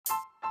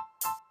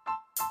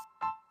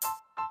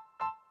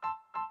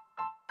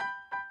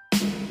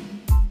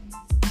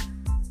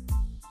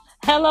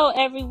Hello,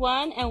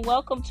 everyone, and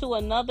welcome to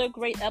another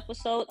great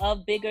episode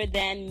of Bigger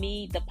Than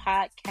Me, the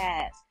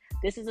podcast.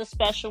 This is a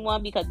special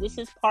one because this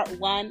is part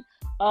one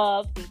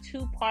of the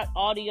two-part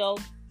audio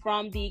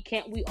from the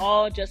Can't We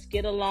All Just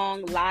Get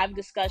Along live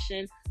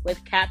discussion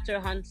with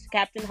Captain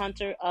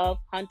Hunter of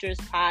Hunter's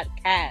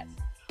Podcast.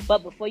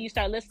 But before you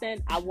start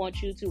listening, I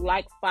want you to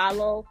like,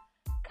 follow,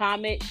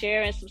 comment,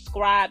 share, and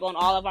subscribe on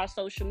all of our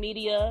social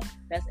media.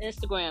 That's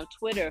Instagram,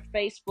 Twitter,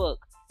 Facebook,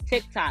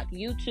 TikTok,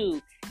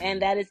 YouTube,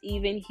 and that is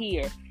even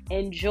here.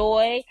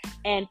 Enjoy,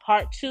 and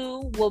part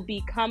 2 will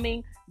be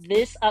coming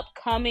this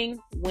upcoming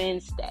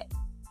Wednesday.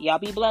 Y'all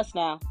be blessed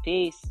now.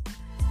 Peace.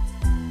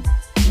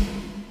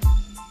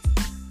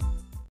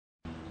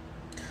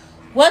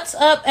 What's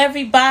up,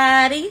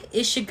 everybody?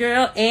 It's your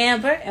girl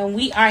Amber, and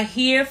we are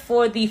here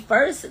for the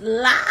first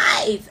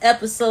live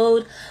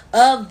episode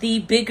of the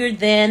Bigger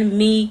Than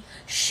Me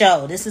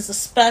show. This is a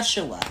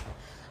special one.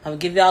 I'm gonna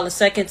give y'all a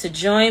second to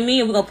join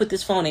me, and we're gonna put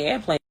this phone in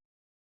airplane.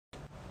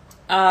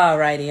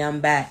 Alrighty, I'm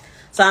back.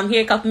 So I'm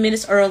here a couple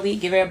minutes early.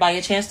 Give everybody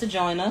a chance to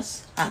join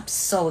us. I'm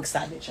so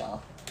excited,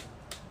 y'all.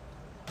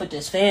 Put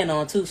this fan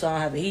on too, so I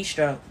don't have a heat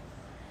stroke.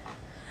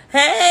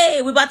 Hey,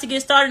 we're about to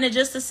get started in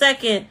just a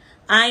second.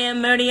 I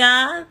am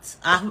Murdiant.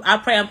 I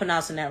pray I'm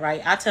pronouncing that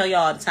right. I tell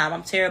y'all all the time,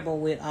 I'm terrible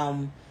with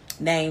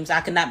names. I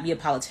cannot be a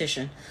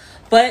politician.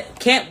 But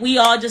can't we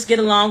all just get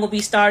along? We'll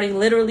be starting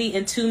literally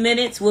in 2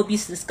 minutes. We'll be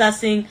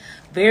discussing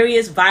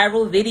various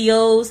viral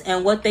videos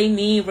and what they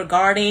mean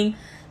regarding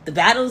the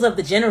battles of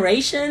the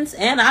generations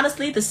and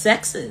honestly the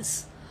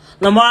sexes.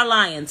 Lamar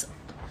Lyons,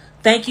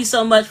 thank you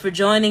so much for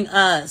joining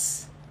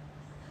us.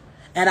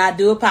 And I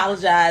do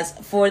apologize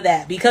for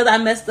that. Because I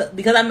messed up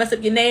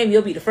your name,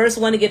 you'll be the first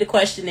one to get a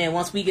question in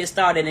once we get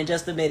started in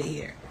just a minute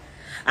here.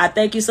 I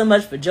thank you so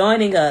much for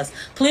joining us.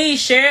 Please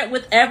share it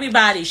with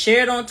everybody.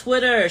 Share it on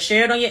Twitter.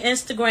 Share it on your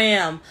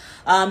Instagram.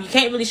 You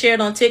can't really share it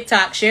on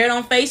TikTok. Share it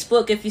on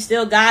Facebook if you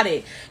still got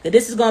it.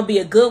 This is going to be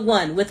a good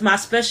one with my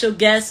special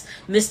guest,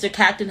 Mr.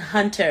 Captain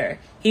Hunter.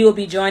 He will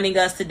be joining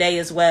us today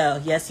as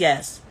well.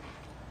 Yes.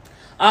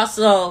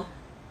 Also,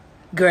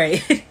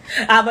 great.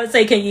 I'm about to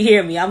say, can you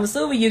hear me? I'm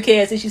assuming you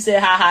can since you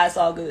said hi, it's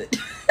all good.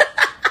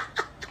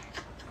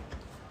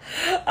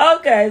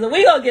 Okay, so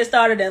we're going to get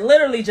started in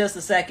literally just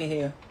a second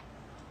here.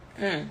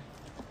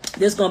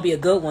 This is going to be a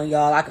good one,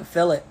 y'all. I can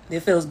feel it.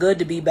 It feels good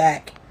to be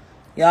back.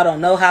 Y'all don't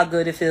know how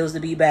good it feels to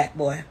be back,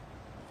 boy.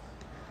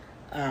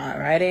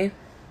 Alrighty.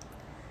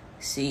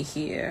 See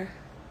here.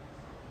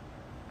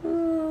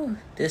 Ooh,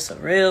 this is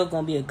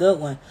gonna be a good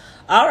one.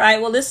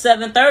 Alright, well, it's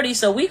 7:30,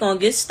 so we're going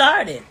to get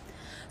started.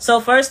 So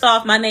first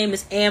off, my name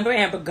is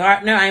Amber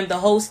Gardner. I am the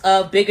host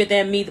of Bigger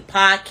Than Me, the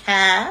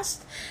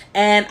podcast.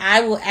 And I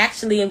am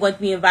going to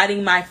be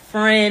inviting my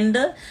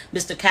friend,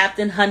 Mr.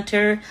 Captain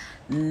Hunter.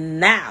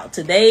 Now,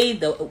 today,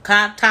 the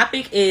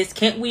topic is,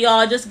 can't we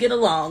all just get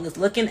along? It's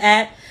looking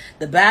at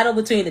the battle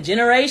between the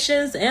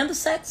generations and the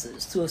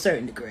sexes to a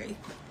certain degree.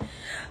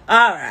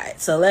 All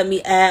right, so let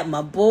me add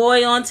my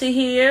boy onto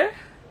here.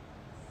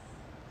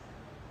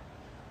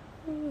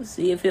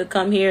 See if he'll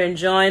come here and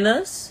join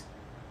us.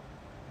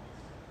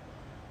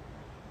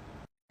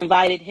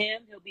 Invited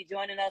him. He'll be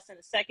joining us in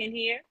a second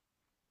here.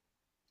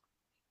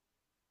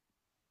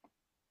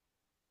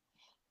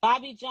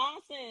 Bobby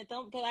Johnson,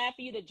 glad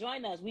for you to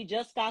join us. We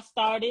just got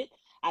started.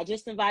 I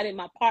just invited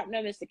my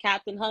partner, Mr.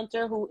 Captain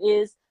Hunter, who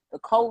is the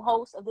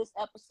co-host of this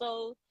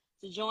episode,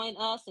 to join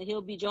us, and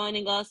he'll be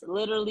joining us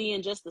literally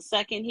in just a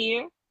second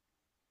here.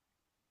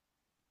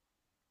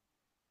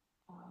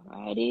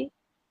 Alrighty.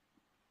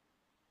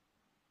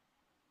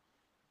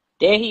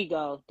 There he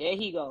go,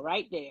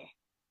 right there.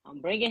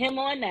 I'm bringing him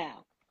on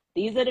now.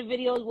 These are the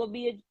videos we'll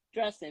be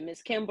addressing.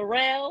 Miss Kim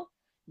Burrell,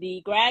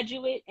 The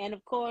Graduate, and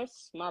of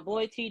course, my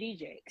boy TD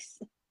Jakes.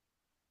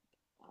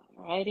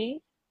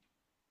 Alrighty.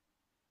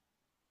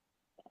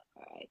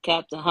 Alright,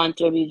 Captain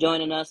Hunter will be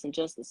joining us in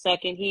just a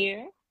second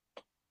here.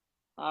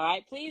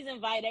 Alright, please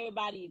invite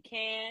everybody you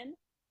can.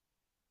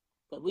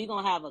 But we're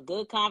going to have a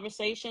good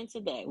conversation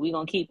today. We're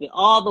going to keep it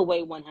all the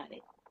way 100.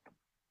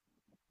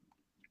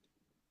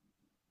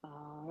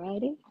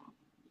 Alrighty.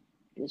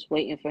 Just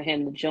waiting for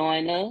him to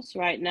join us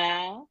right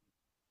now.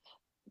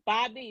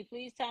 Bobby,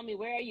 please tell me,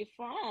 where are you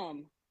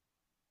from?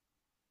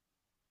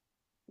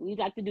 We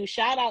like to do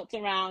shout outs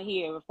around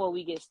here before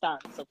we get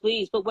started. So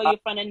please put where you're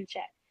from in the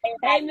chat.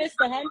 Hey,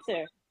 Mr.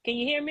 Hunter, can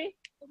you hear me?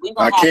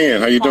 I can.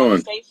 How you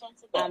doing?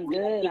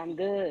 I'm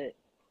good.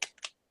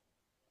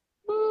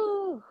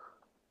 Woo.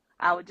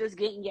 I was just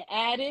getting you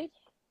added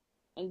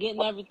and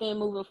getting everything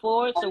moving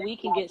forward so we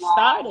can get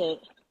started.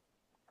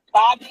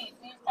 Bobby,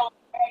 please tell me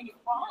where you're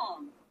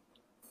from.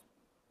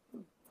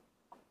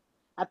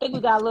 I think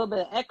we got a little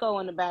bit of echo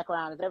in the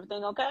background. Is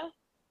everything okay?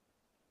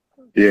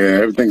 Yeah,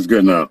 everything's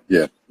good now.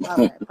 Yeah. All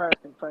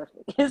right,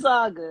 perfect. It's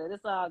all good.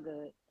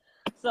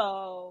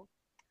 So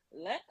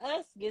let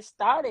us get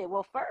started.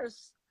 Well,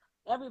 first,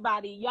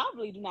 everybody, y'all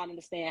really do not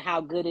understand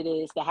how good it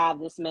is to have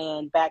this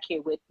man back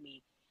here with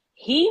me.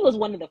 He was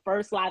one of the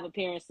first live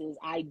appearances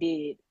I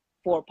did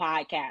for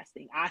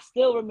podcasting. I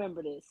still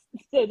remember this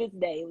to this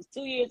day. It was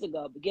 2 years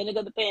ago, beginning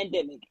of the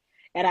pandemic.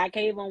 and I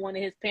came on one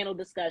of his panel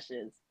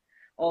discussions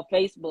on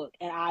Facebook,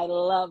 and I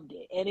loved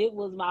it. And it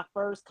was my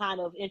first kind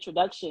of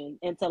introduction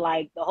into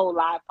like the whole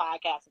live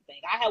podcasting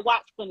thing. I had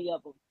watched plenty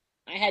of them.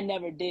 I had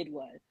never did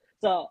one.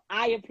 So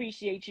I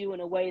appreciate you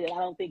in a way that I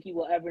don't think you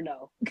will ever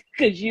know,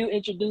 because you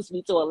introduced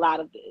me to a lot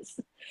of this.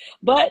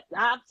 But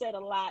I've said a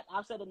lot.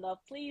 I've said enough.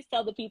 Please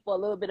tell the people a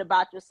little bit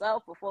about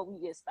yourself before we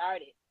get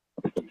started.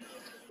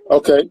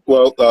 Okay.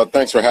 Well,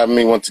 thanks for having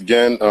me once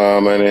again.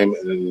 My name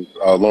is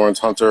Lawrence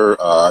Hunter.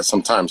 I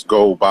sometimes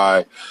go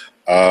by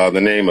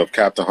the name of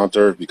Captain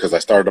Hunter because I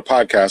started a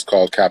podcast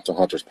called Captain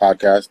Hunter's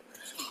Podcast.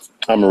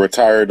 I'm a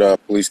retired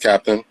police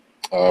captain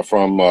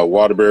from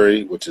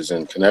Waterbury, which is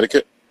in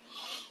Connecticut.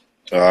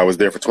 I was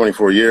there for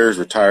 24 years,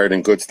 retired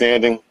in good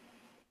standing.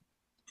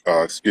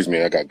 Excuse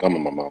me, I got gum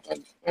in my mouth.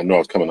 I know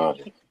it's coming out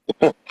here.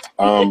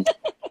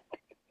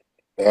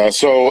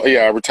 So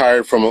yeah, I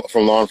retired from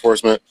law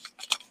enforcement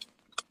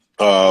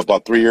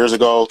about 3 years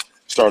ago.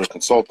 Started a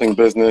consulting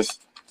business,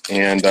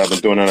 and I've been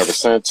doing that ever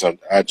since. I'm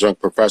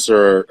adjunct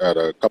professor at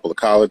a couple of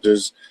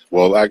colleges.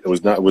 Well, it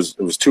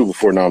was two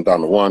before. Now I'm down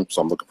to one,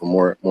 so I'm looking for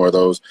more of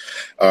those.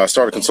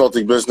 Started a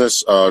consulting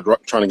business,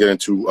 trying to get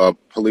into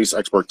police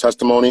expert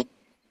testimony.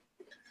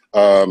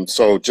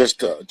 So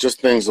just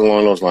things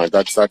along those lines.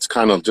 That's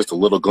kind of just a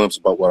little glimpse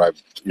about what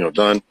I've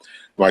done.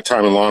 My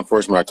time in law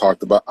enforcement,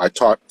 I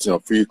taught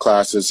few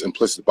classes,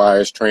 implicit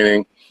bias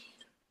training.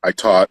 I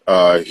taught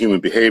human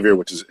behavior,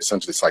 which is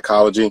essentially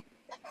psychology.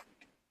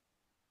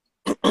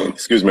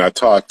 Excuse me. I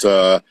taught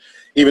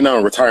even now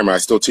in retirement, I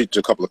still teach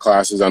a couple of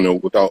classes. I know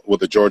with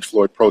the George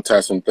Floyd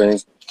protests and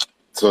things.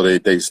 So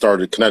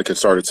Connecticut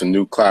started some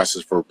new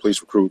classes for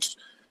police recruits,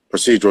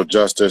 procedural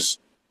justice.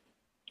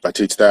 I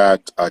teach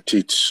that. I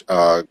teach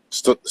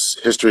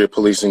history of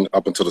policing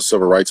up until the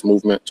civil rights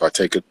movement. So I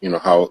take it,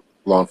 how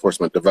law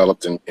enforcement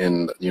developed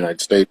in the United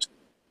States.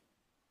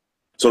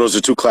 So those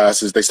are two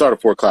classes. They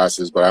started 4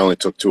 classes, but I only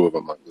took 2 of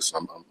them.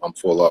 Listen, I'm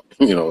full up,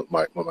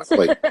 my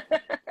plate.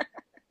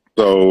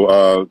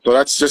 So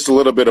that's just a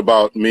little bit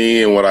about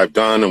me and what I've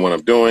done and what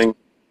I'm doing.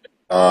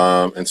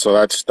 And so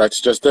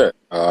that's just it.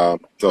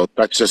 So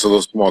that's just a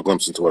little small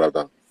glimpse into what I've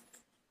done.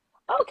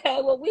 Okay,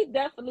 well, we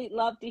definitely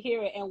love to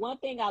hear it. And one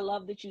thing I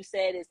love that you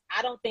said is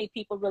I don't think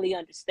people really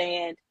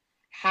understand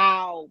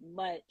how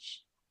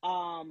much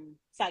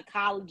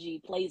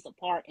psychology plays a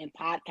part in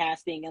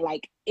podcasting and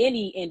like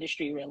any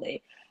industry,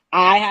 really.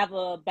 I have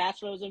a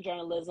bachelor's in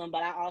journalism,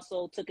 but I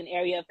also took an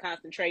area of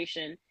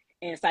concentration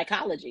in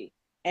psychology.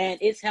 And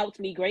it's helped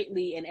me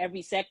greatly in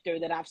every sector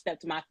that I've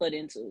stepped my foot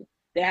into.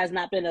 There has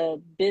not been a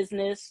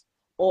business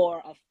or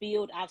a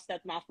field I've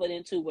stepped my foot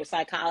into where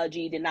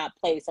psychology did not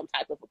play some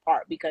type of a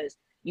part, because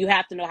you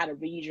have to know how to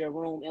read your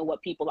room and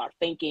what people are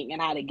thinking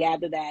and how to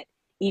gather that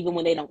even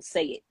when they don't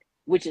say it,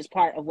 which is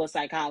part of what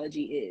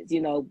psychology is,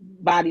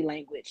 body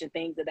language and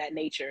things of that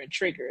nature and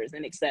triggers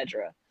and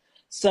etc.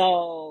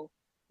 So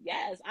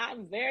yes,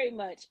 I'm very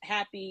much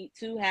happy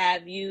to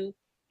have you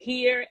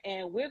here,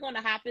 and we're going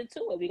to hop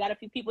into it. We got a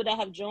few people that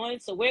have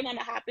joined, so we're going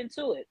to hop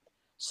into it.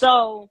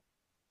 So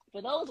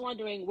for those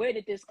wondering, where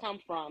did this come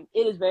from?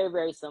 It is very,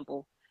 very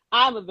simple.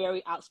 I'm a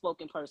very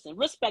outspoken person,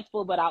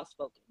 respectful but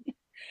outspoken.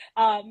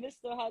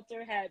 Mr.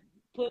 Hunter had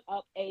put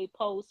up a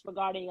post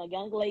regarding a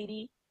young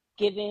lady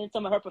giving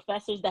some of her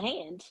professors the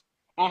hand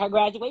at her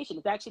graduation.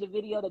 It's actually the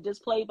video that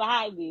just played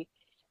behind me.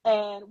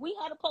 And we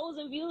had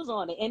opposing views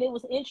on it. And it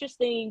was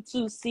interesting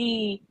to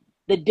see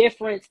the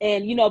difference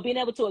and, being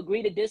able to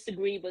agree to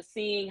disagree, but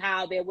seeing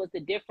how there was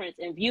the difference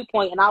in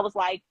viewpoint. And I was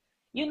like,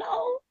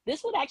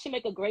 this would actually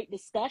make a great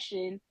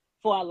discussion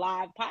for a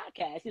live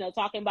podcast,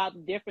 talking about the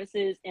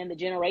differences in the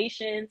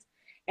generations.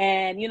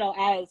 And,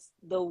 as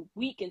the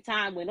week and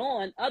time went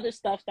on, other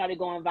stuff started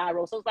going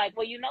viral. So it's like,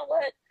 well, you know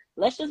what?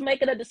 Let's just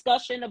make it a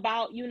discussion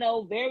about,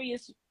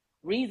 various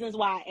reasons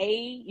why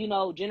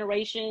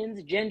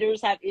generations,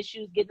 genders have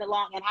issues getting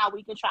along and how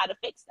we can try to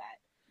fix that.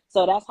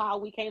 So that's how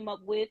we came up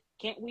with,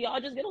 can't we all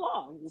just get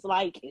along? It's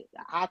like,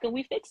 how can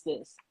we fix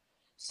this?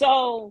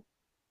 So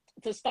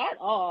to start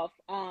off,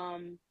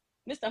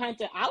 Mr.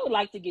 Hunter, I would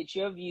like to get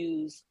your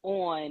views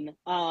on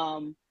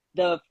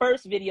the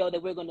first video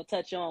that we're going to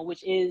touch on,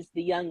 which is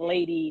the young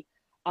lady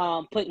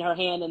putting her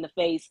hand in the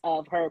face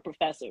of her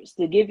professors.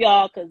 To give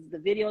y'all, because the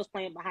video is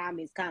playing behind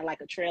me, it's kind of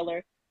like a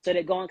trailer, so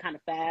they're going kind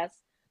of fast.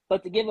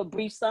 But to give a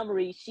brief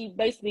summary, she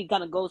basically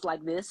kind of goes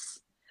like this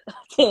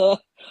to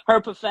her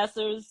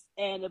professors.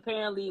 And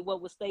apparently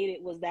what was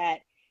stated was that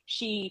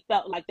she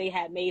felt like they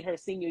had made her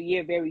senior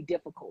year very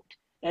difficult.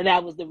 And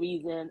that was the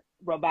reason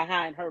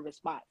behind her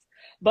response.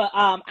 But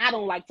I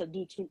don't like to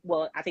do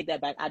I take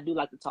that back. I do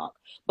like to talk,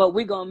 but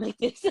we're going to make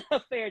this a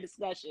fair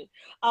discussion.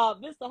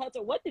 Mr.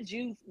 Hunter, what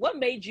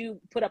made you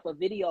put up a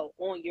video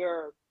on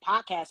your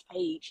podcast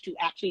page to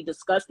actually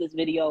discuss this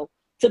video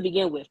to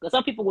begin with? Because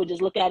some people would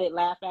just look at it,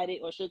 laugh at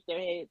it, or shake their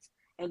heads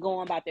and go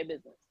on about their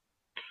business.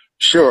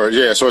 Sure.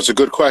 Yeah. So it's a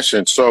good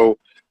question. So,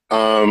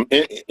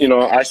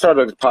 I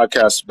started a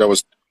podcast that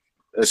was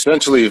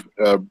essentially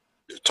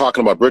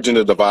talking about bridging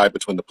the divide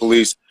between the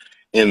police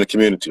in the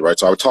community, right?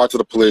 So I would talk to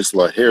the police,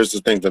 like, here's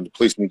the things that the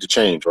police need to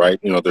change, right?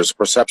 You know, there's a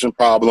perception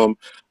problem,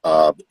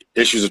 uh,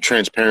 issues of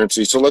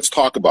transparency. So let's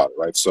talk about it,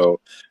 right? So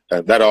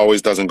that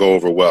always doesn't go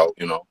over well,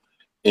 you know.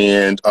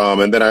 And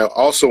then I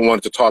also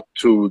wanted to talk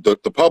to the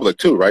public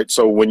too, right?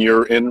 So when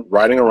you're in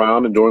riding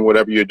around and doing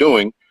whatever you're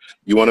doing,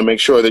 you want to make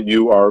sure that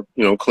you are,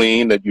 you know,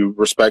 clean, that you're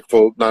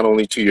respectful, not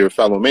only to your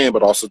fellow man,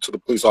 but also to the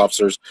police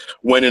officers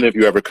when and if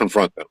you ever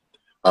confront them.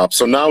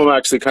 So now I'm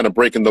actually kind of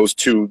breaking those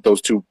two.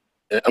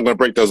 I'm going to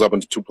break those up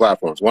into two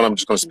platforms. One, I'm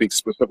just going to speak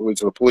specifically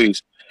to the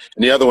police,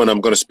 and the other one,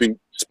 I'm going to speak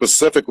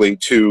specifically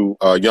to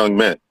young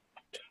men.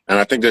 And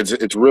I think that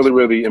it's really,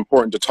 really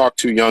important to talk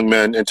to young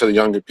men and to the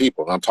younger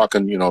people. I'm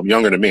talking, you know,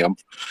 younger than me.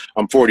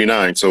 I'm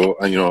 49, so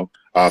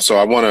so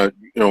I want to,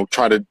 you know,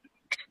 try to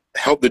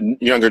help the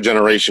younger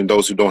generation,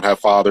 those who don't have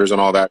fathers and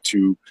all that,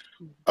 to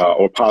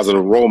or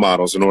positive role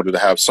models, in order to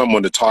have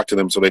someone to talk to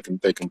them, so they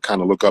can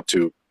kind of look up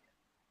to,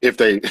 if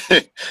they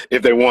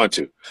if they want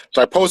to.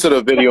 So I posted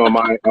a video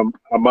on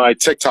my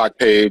TikTok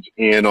page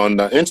and on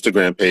the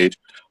Instagram page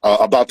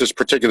about this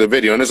particular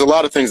video, and there's a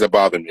lot of things that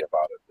bothered me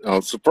about it.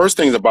 So the first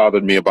thing that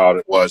bothered me about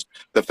it was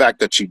the fact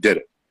that she did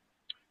it.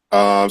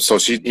 So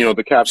she, you know,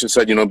 the caption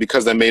said, you know,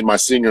 because I made my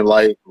senior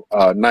night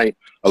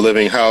a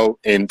living hell.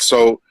 And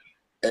so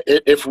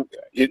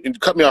it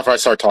cut me off if I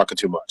start talking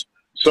too much.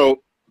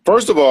 So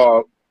first of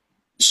all,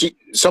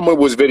 someone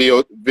was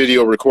video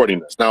recording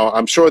this. Now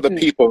I'm sure the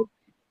people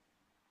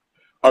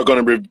are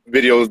going to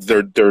video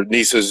their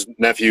nieces,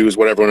 nephews,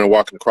 whatever, when they're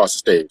walking across the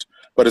stage.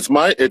 But it's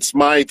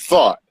my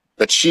thought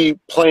that she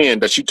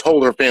planned, that she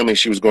told her family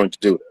she was going to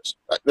do this.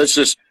 That's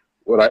just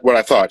what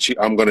I thought.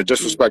 I'm going to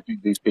disrespect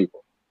these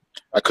people.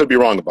 I could be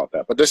wrong about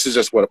that, but this is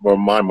just where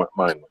my mind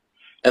went.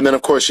 And then,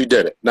 of course, she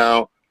did it.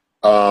 Now,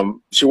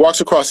 she walks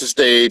across the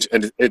stage,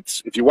 and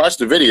if you watch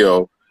the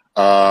video,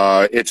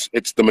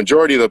 it's the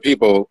majority of the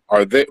people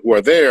who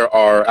are there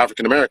are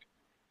African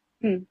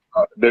American.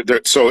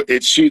 So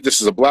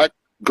this is a black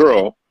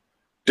girl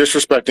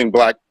disrespecting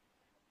black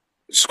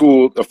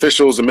school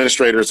officials,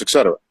 administrators,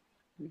 etc.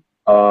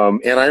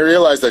 And I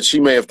realized that she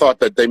may have thought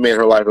that they made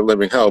her life a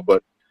living hell,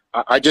 but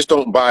I just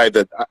don't buy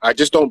that. I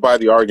just don't buy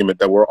the argument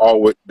that we're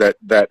all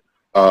that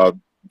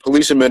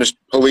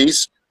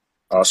police,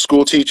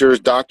 school teachers,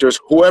 doctors,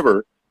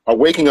 whoever, are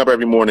waking up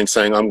every morning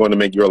saying, "I'm going to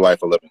make your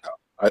life a living hell."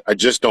 I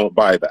just don't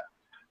buy that.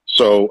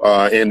 So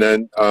and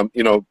then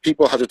you know,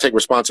 people have to take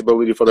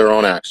responsibility for their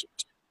own actions.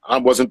 I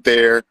wasn't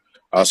there.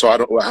 So I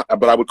don't,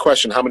 but I would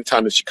question, how many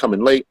times did she come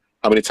in late?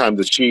 How many times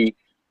did she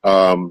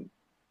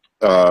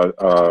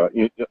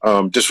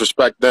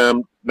disrespect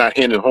them, not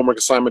handing homework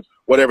assignments,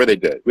 whatever they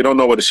did? We don't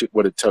know what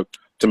it took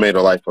to make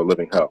her life a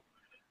living hell.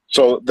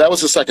 So that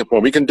was the second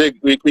point. We can dig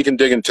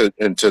into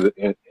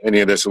any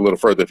of this a little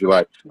further if you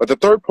like. But the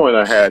third point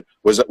I had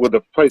was that with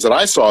the place that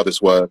I saw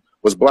this was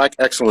Black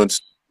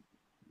Excellence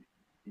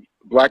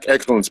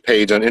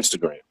page on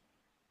Instagram,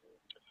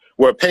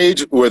 where a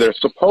page where they're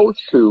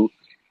supposed to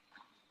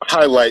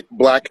highlight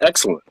Black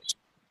excellence,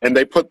 and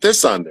they put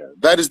this on there.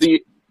 That is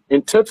the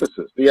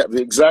antithesis, the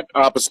exact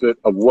opposite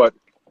of what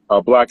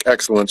Black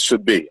excellence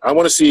should be. I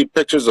want to see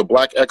pictures of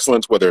Black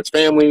excellence, whether it's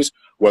families,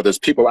 whether it's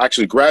people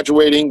actually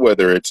graduating,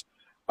 whether it's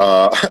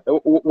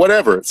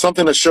whatever,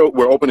 something to show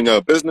we're opening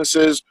up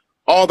businesses,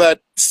 all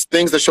that,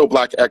 things that show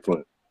Black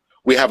excellence.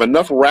 We have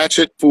enough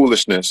ratchet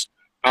foolishness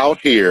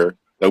out here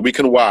that we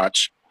can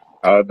watch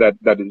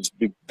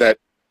that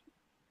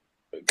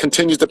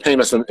continues to paint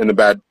us in a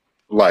bad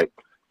light.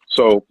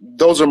 So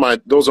those are my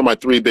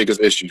three biggest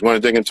issues. You want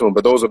to dig into them,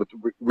 but those are the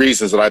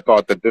reasons that I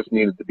thought that this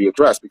needed to be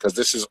addressed, because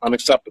this is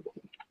unacceptable.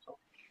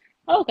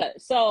 Okay,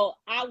 so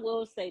I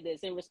will say this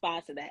in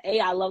response to that.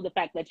 I love the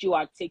fact that you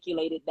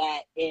articulated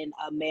that in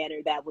a manner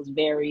that was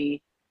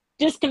very,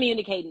 just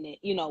communicating it,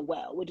 you know,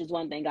 well, which is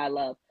one thing I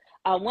love.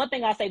 One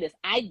thing I'll say this,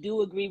 I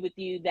do agree with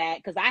you that,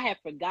 because I had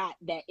forgot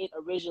that it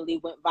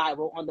originally went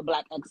viral on the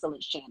Black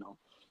Excellence channel.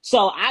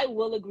 So I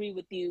will agree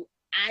with you.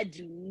 I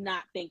do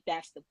not think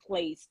that's the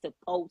place to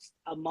post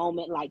a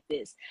moment like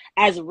this.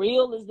 As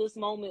real as this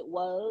moment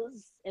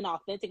was and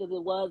authentic as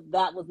it was,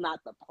 that was not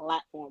the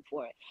platform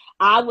for it.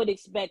 I would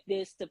expect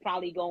this to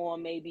probably go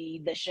on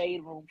maybe the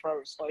Shade Room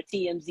first, or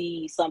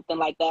TMZ, something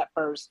like that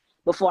first,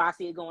 before I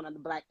see it going on the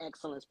Black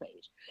Excellence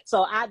page.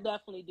 So I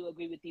definitely do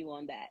agree with you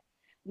on that.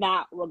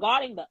 Now,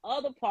 regarding the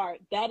other part,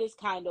 that is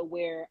kind of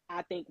where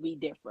I think we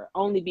differ,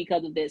 only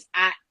because of this.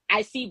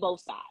 I see both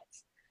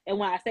sides. And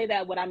when I say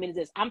that, what I mean is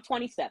this: I'm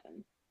 27,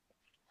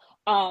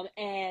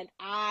 and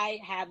I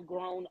have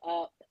grown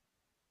up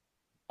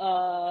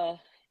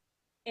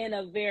in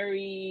a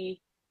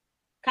very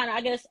kind of,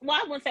 I guess, well,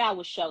 I wouldn't say I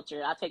was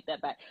sheltered. I'll take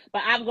that back.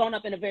 But I've grown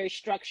up in a very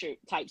structured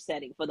type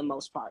setting for the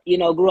most part. You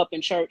know, grew up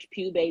in church,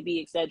 pew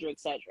baby, et cetera, et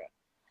cetera.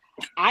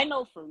 I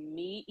know for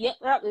me, yeah.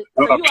 So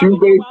you already know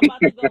where I'm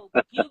about to go.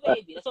 Pew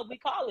baby. That's what we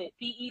call it.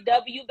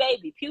 PEW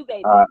baby. Pew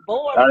baby.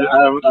 Born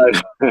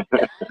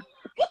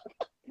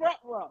front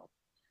row.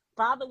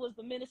 Father was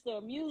the minister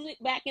of music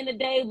back in the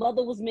day.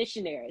 Mother was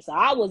missionary. So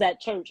I was at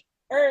church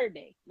every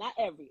day, not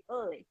every.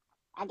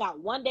 I got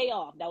one day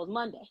off. That was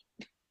Monday.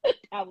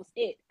 That was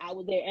it. I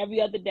was there every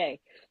other day.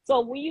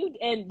 So when you,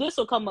 and this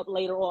will come up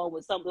later on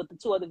with some of the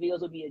two other videos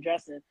we'll be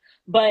addressing,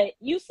 but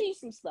you see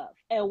some stuff.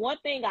 And one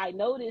thing I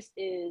noticed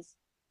is,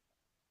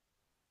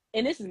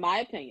 and this is my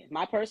opinion,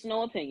 my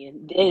personal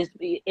opinion, is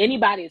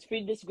anybody is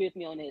free to disagree with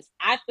me on this.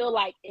 I feel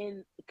like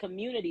in the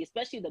community,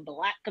 especially the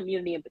Black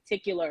community in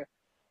particular,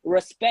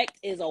 respect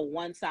is a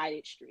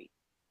one-sided street.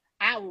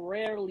 I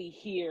rarely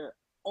hear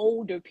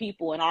older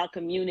people in our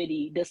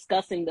community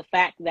discussing the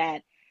fact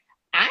that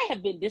I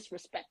have been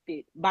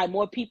disrespected by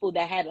more people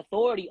that had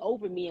authority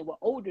over me and were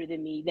older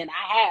than me than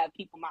I have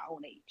people my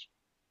own age.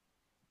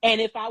 And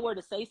if I were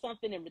to say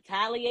something and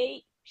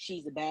retaliate,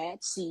 she's a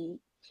bad seed.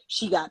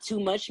 She got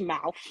too much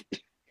mouth.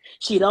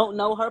 She don't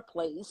know her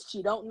place.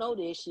 She don't know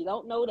this. She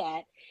don't know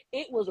that.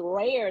 It was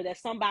rare that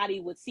somebody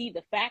would see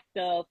the fact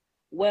of,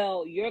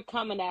 well, you're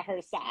coming at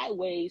her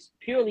sideways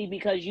purely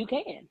because you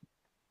can.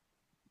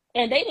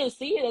 And they didn't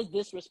see it as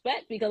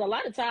disrespect because a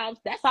lot of times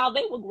that's how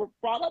they were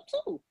brought up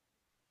too.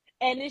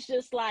 And it's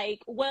just like,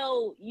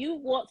 well, you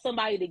want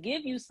somebody to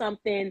give you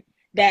something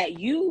that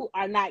you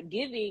are not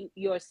giving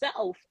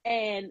yourself.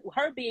 And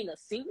her being a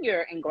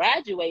senior and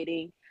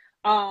graduating,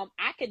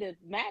 I could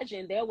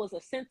imagine there was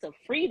a sense of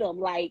freedom,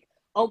 like,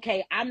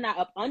 okay, I'm not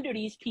up under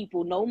these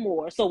people no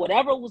more. So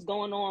whatever was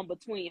going on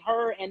between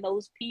her and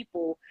those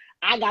people,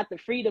 I got the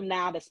freedom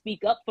now to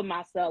speak up for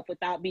myself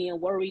without being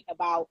worried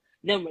about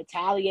them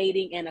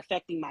retaliating and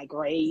affecting my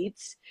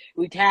grades,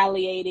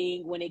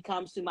 retaliating when it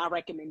comes to my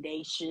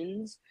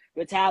recommendations,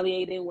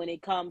 retaliating when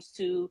it comes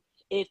to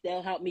if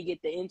they'll help me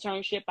get the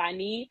internship I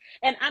need.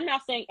 And I'm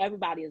not saying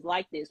everybody is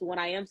like this. What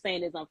I am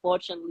saying is,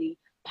 unfortunately,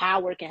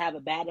 power can have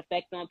a bad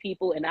effect on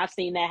people. And I've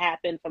seen that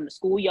happen from the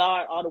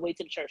schoolyard all the way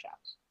to the church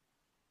house.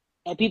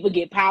 And people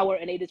get power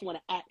and they just want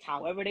to act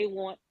however they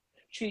want,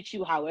 treat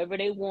you however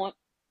they want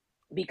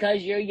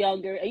because you're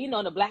younger. And, you know,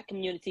 in the Black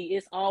community,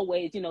 it's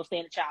always, you know, stay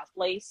in the child's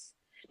place.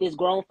 This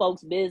grown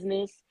folks'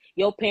 business.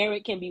 Your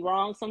parent can be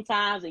wrong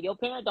sometimes, and your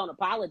parent don't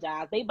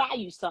apologize. They buy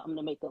you something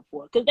to make up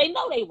for it because they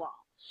know they wrong.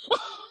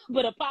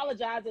 But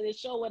apologizing is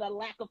showing a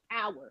lack of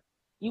power.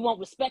 You won't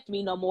respect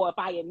me no more if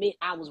I admit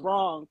I was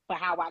wrong for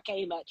how I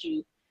came at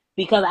you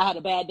because I had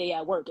a bad day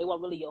at work. It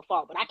wasn't really your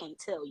fault, but I can't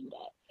tell you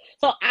that.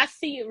 So I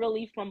see it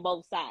really from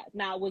both sides.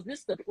 Now, was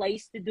this the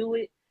place to do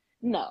it?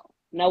 No,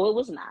 it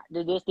was not.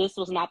 This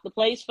was not the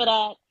place for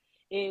that.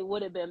 It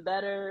would have been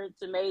better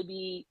to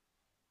maybe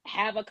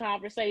have a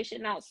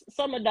conversation. Now,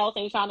 some adults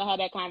ain't trying to have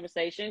that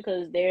conversation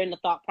because they're in the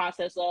thought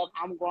process of,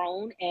 I'm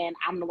grown and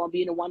I'm going to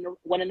be the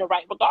one in the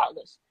right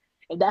regardless.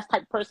 If that's the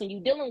type of person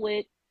you're dealing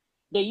with,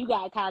 then you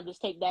got to kind of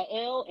just take that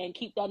L and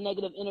keep that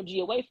negative energy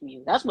away from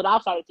you. That's what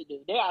I've started to do.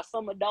 There are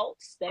some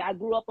adults that I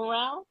grew up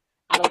around.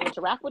 I don't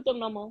interact with them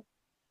no more.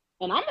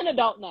 And I'm an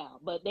adult now,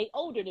 but they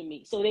older than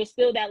me. So there's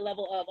still that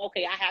level of,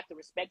 okay, I have to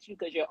respect you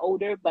because you're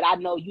older, but I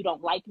know you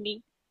don't like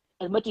me.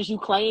 As much as you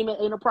claim it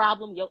ain't a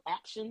problem, your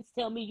actions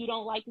tell me you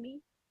don't like me.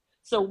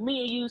 So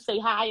me and you say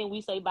hi and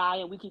we say bye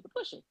and we keep it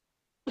pushing.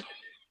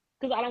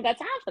 Because I don't got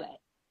time for that.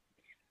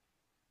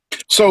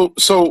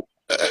 So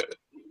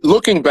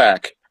looking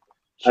back,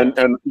 sure.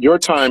 and your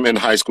time in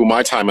high school,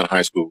 my time in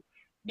high school,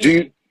 do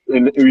you?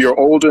 And you're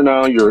older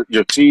now. You're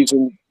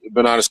seasoned.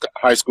 Been out of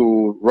high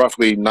school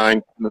roughly 8,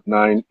 9,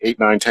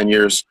 10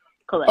 years.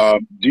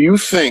 Correct. Do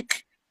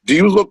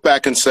you look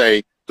back and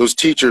say those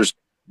teachers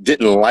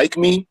didn't like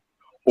me,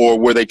 or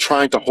were they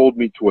trying to hold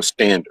me to a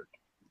standard?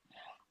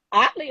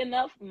 Oddly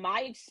enough,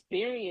 my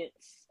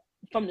experience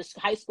from the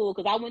high school,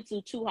 because I went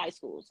to 2 high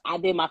schools. I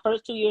did my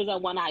first 2 years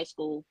at one high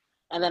school,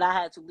 and then I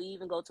had to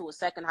leave and go to a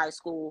second high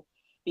school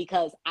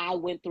because I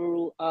went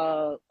through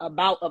a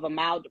bout of a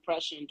mild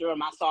depression during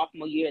my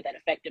sophomore year that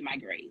affected my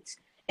grades.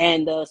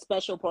 And the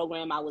special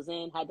program I was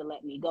in had to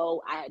let me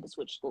go. I had to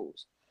switch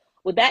schools.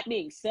 With that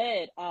being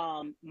said,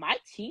 my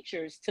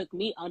teachers took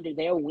me under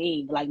their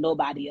wing like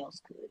nobody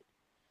else could.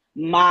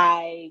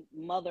 My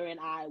mother and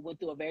I went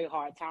through a very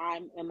hard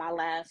time in my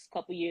last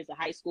couple years of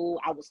high school.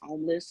 I was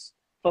homeless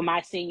for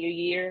my senior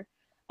year.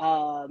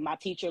 My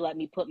teacher let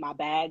me put my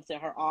bags in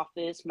her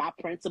office. My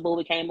principal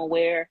became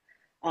aware.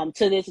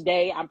 To this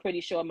day, I'm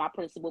pretty sure my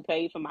principal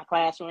paid for my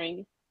class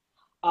ring.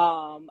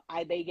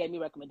 They gave me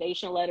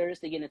recommendation letters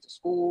to get into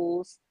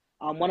schools.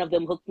 One of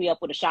them hooked me up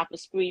with a shopping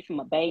spree from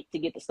a bank to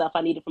get the stuff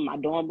I needed from my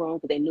dorm room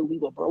because they knew we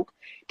were broke.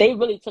 They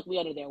really took me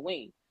under their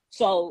wing.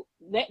 So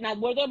now,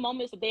 were there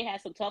moments that they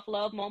had some tough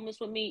love moments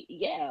with me?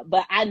 Yeah,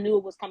 but I knew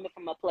it was coming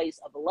from a place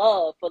of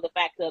love for the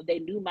fact that they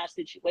knew my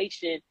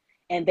situation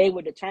and they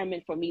were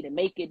determined for me to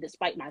make it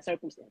despite my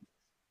circumstances.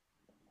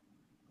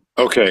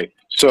 Okay,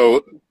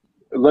 so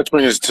let's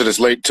bring us to this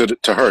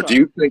to her. Sure. Do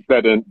you think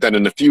that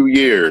in a few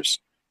years,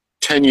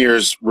 10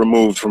 years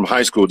removed from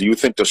high school, do you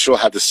think that she'll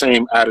have the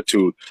same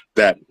attitude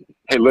that,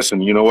 hey, listen,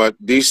 you know what?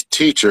 These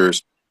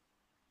teachers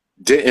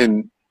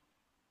didn't,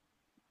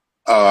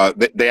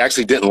 they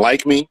actually didn't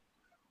like me,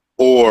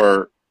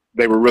 or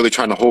they were really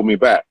trying to hold me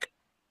back?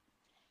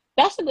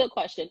 That's a good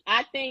question.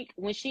 I think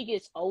when she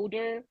gets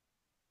older,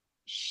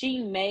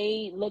 she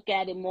may look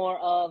at it more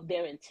of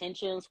their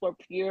intentions were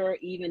pure,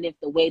 even if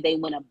the way they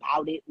went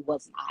about it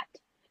was not.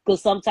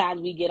 because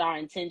sometimes we get our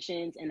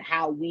intentions and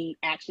how we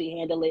actually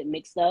handle it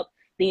mixed up.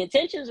 The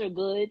intentions are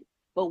good,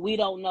 but we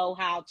don't know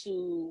how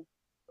to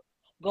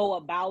go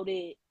about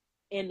it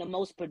in the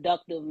most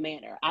productive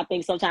manner. I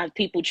think sometimes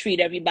people treat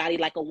everybody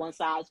like a one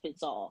size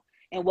fits all,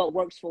 and what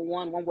works for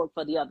one won't work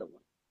for the other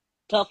one.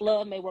 Tough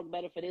love may work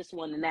better for this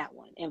one than that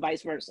one, and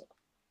vice versa.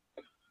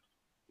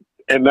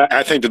 And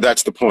I think that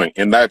that's the point,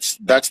 and that's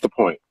the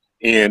point.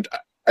 And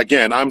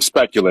again, I'm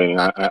speculating.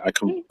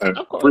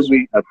 Of course.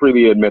 I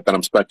freely admit that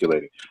I'm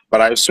speculating,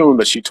 but I assume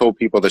that she told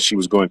people that she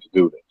was going to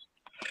do this.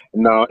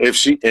 Now, if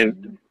she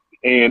and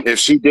if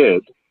she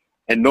did,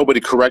 and nobody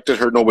corrected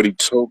her, nobody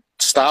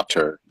stopped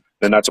her,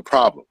 then that's a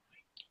problem.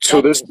 To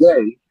That this is.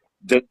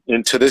 day,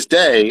 and to this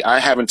day, I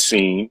haven't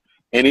seen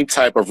any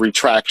type of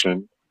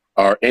retraction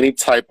or any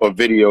type of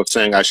video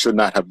saying I should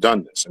not have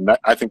done this, and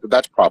I think that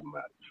that's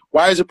problematic.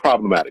 Why is it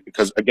problematic?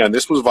 Because again,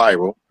 this was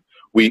viral.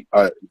 We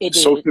It did.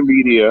 social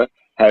media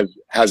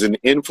has an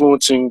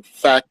influencing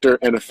factor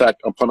and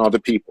effect upon other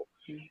people.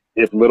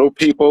 If little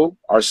people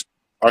are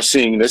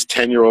seeing this,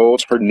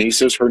 10-year-olds, her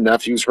nieces, her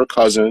nephews, her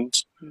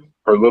cousins,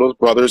 her little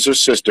brothers or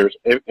sisters,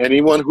 if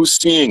anyone who's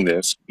seeing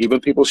this, even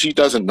people she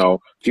doesn't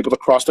know, people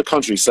across the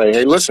country say,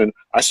 hey, listen,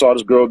 I saw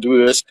this girl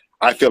do this.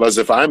 I feel as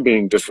if I'm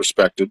being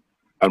disrespected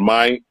on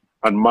my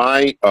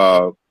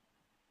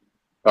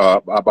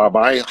by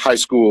my high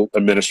school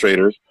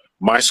administrators,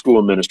 my school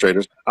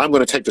administrators. I'm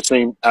going to take the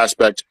same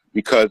aspect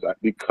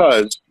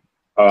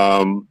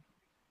um,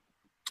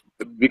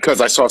 because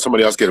I saw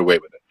somebody else get away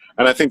with it.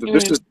 And I think that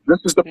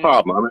this is the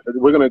problem. I mean,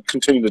 we're going to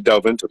continue to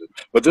delve into this,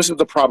 but this is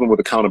the problem with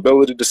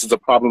accountability. This is the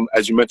problem,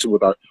 as you mentioned,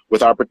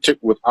 with our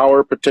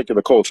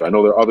particular culture. I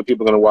know there are other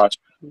people going to watch,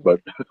 but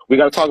we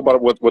got to talk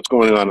about what's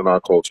going on in our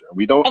culture.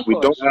 We don't Of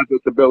course. have this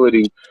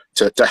ability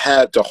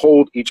to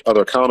hold each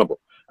other accountable.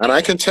 And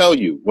I can tell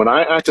you, when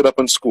I acted up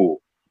in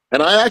school,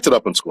 and I acted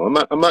up in school.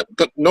 I'm not.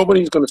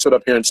 Nobody's going to sit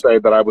up here and say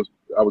that I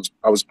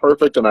was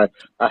perfect and I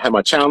had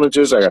my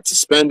challenges. I got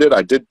suspended.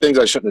 I did things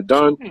I shouldn't have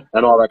done,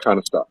 and all that kind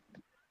of stuff.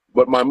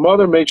 But my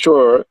mother made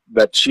sure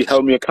that she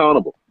held me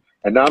accountable.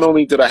 And not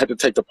only did I have to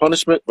take the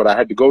punishment, but I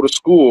had to go to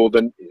school.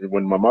 Then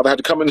when my mother had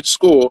to come into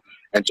school,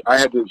 and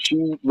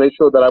she made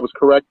sure that I was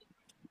correct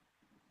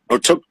or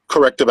took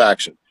corrective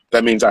action.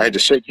 That means I had to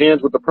shake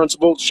hands with the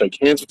principal, shake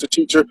hands with the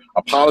teacher,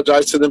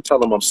 apologize to them, tell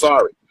them I'm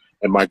sorry.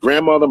 And my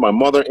grandmother, my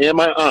mother, and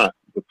my aunt,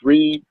 the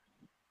three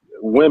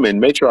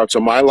women matriarchs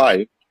of my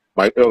life,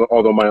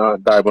 although my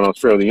aunt died when I was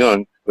fairly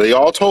young, they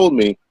all told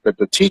me that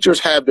the teachers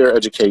have their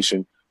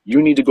education.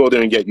 You need to go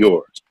there and get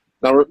yours.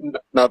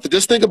 Now,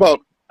 just think about.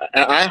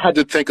 I had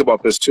to think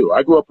about this too.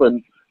 I grew up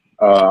in.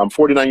 I'm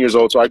 49 years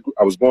old, so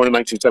I was born in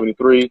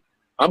 1973.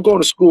 I'm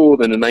going to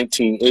school in the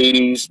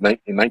 1980s,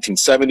 in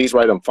 1970s,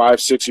 right? I'm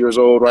 5, 6 years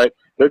old, right?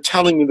 They're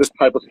telling me this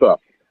type of stuff.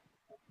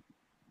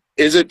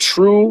 Is it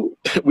true?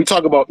 We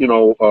talk about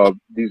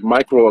these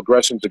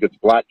microaggressions against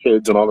black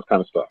kids and all this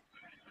kind of stuff.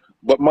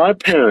 But my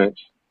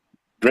parents,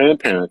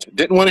 grandparents,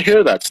 didn't want to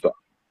hear that stuff.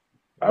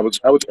 I was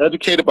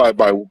educated by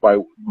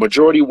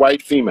majority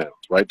white females,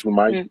 right, through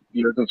my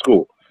years in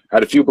school. I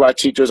had a few black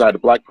teachers, I had a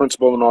black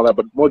principal and all that,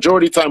 but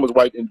majority of the time was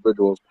white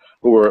individuals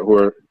who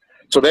were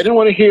so they didn't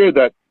want to hear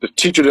that the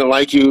teacher didn't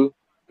like you,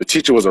 the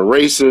teacher was a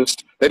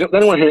racist. They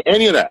didn't want to hear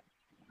any of that.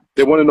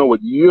 They want to know what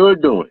you're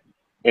doing.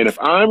 And if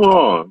I'm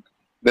wrong,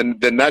 then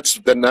that's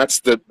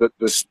the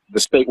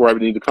state where I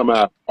need to come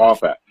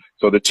off at.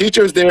 So the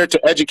teacher is there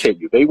to educate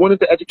you. They wanted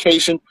the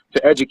education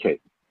to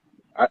educate.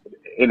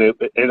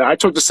 And I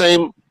took the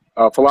same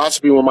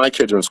philosophy when my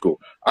kids are in school.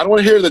 I don't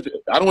want to hear that.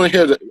 I don't want to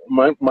hear that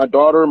my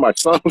daughter, my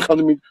son come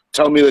to me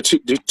telling me that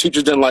the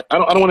teachers didn't like. I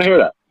don't want to hear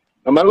that.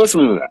 I'm not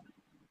listening to that.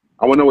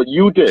 I want to know what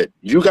you did.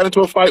 You got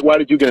into a fight. Why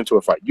did you get into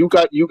a fight? You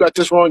got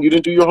this wrong. You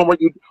didn't do your homework.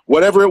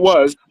 Whatever it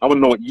was, I want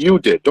to know what you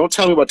did. Don't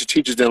tell me about the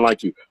teachers didn't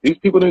like you. These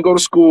people didn't go to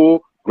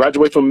school,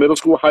 graduate from middle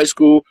school, high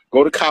school,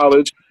 go to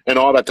college, and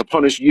all that to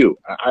punish you.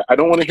 I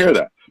don't want to hear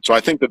that. So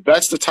I think that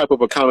that's the type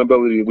of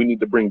accountability we need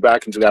to bring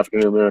back into the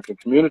African American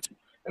community.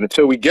 And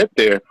until we get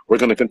there, we're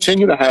going to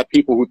continue to have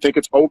people who think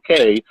it's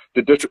okay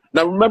to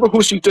Now, remember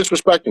who she's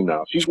disrespecting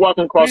now. She's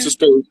walking across the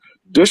stage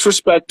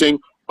disrespecting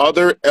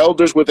other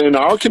elders within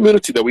our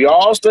community that we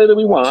all say that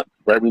we want,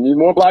 right? We need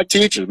more black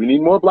teachers. We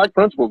need more black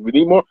principals. We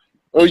need more.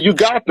 Oh, you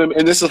got them,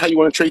 and this is how you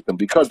want to treat them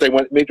because they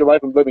made your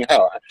life a living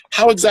hell.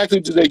 How exactly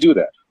did they do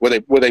that? Were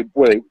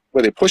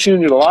they pushing you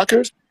into the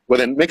lockers? Were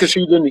they making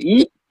sure you didn't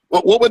eat?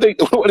 What were they?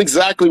 What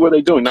exactly were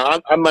they doing? Now,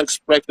 I'm not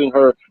expecting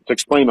her to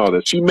explain all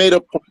this. She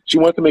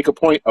wanted to make a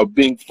point of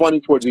being funny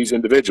towards these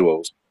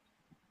individuals,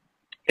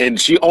 and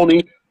she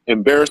only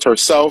embarrassed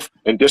herself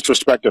and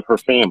disrespected her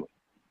family.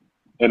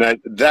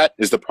 And that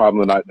is the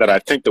problem that I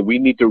think that we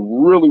need to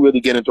really, really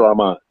get into our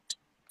minds.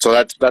 So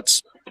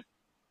that's.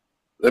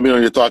 Let me know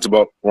your thoughts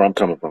about where I'm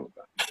coming from.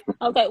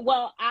 Okay,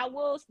 well, I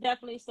will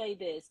definitely say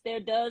this. There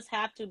does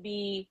have to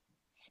be,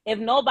 if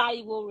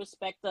nobody will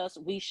respect us,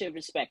 we should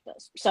respect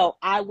us. So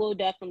I will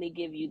definitely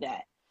give you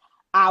that.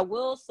 I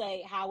will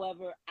say,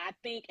 however, I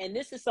think, and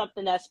this is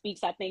something that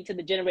speaks, I think, to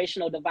the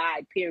generational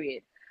divide,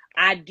 period.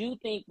 I do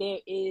think there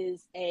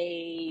is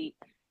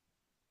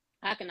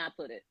How can I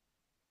put it?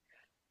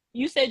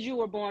 You said you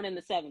were born in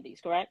the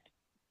 70s, correct?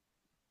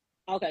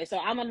 Okay, so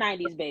I'm a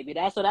 90s baby.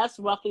 That's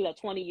roughly a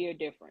 20-year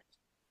difference.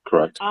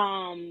 Correct.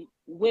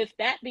 With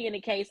that being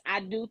the case,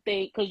 I do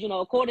think, because, you know,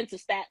 according to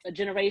stats, a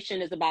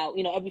generation is about,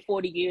 you know, every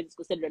 40 years is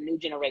considered a new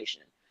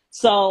generation.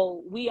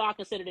 So we are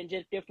considered in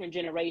just different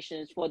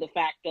generations for the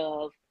fact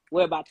of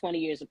we're about 20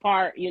 years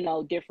apart, you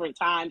know, different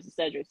times, et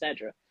cetera, et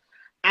cetera.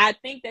 I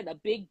think that a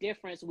big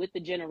difference with the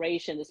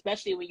generation,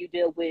 especially when you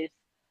deal with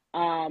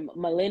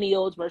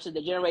millennials versus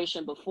the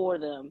generation before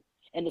them,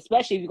 and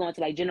especially if you go into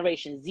like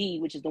Generation Z,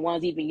 which is the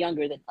ones even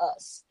younger than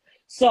us.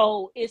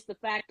 So it's the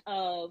fact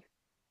of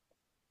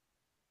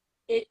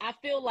it. I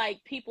feel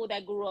like people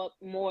that grew up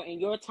more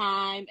in your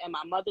time and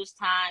my mother's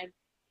time,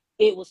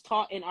 it was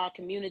taught in our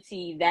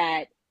community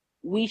that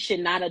we should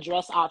not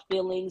address our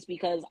feelings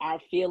because our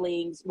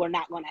feelings were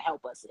not going to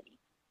help us any.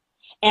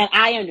 And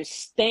I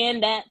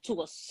understand that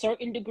to a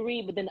certain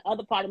degree, but then the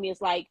other part of me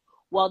is like,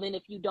 well, then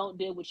if you don't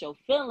deal with your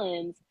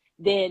feelings,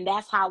 then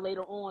that's how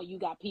later on you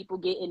got people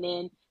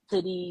getting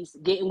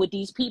with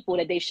these people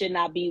that they should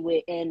not be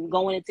with and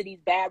going into these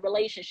bad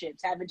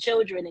relationships, having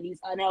children in these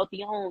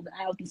unhealthy homes,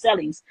 unhealthy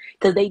settings,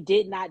 because they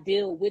did not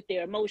deal with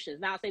their emotions.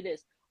 Now I'll say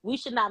this, we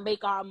should not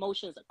make our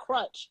emotions a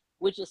crutch,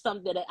 which is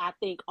something that I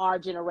think our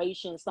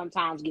generation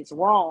sometimes gets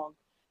wrong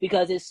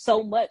because it's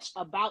so much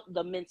about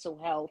the mental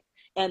health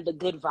and the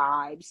good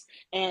vibes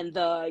and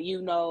the,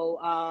 you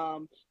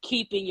know,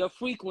 keeping your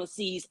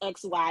frequencies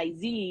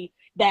XYZ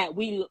that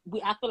we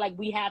I feel like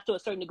we have to a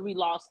certain degree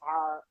lost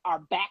our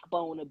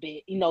backbone a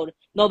bit. You know,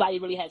 nobody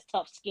really has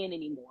tough skin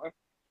anymore.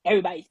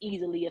 Everybody's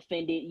easily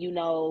offended, you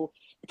know,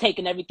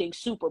 taking everything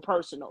super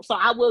personal. So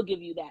I will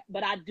give you that.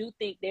 But I do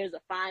think there's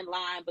a fine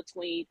line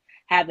between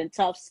having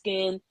tough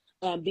skin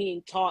and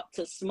being taught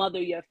to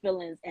smother your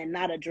feelings and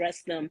not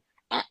address them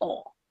at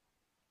all.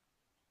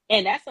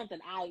 And that's something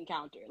I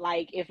encountered.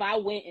 Like if I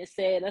went and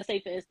said, let's say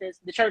for instance,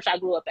 the church I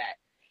grew up at,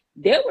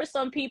 there were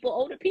some people,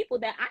 older people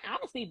that I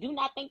honestly do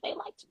not think they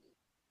liked me.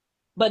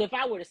 But if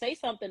I were to say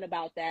something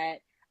about that,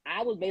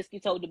 I was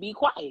basically told to be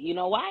quiet. You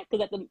know why?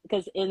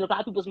 Because in a lot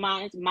of people's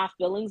minds, my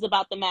feelings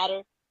about the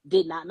matter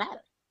did not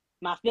matter.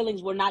 My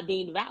feelings were not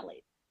deemed valid.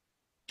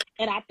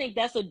 And I think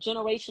that's a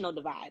generational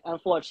divide,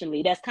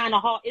 unfortunately. That's kind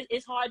of hard.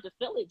 It's hard to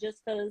feel it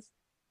just because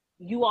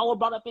you all were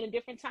brought up in a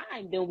different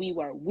time than we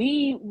were.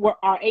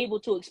 Are able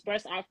to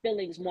express our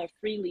feelings more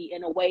freely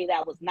in a way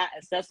that was not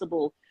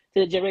accessible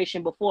to the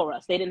generation before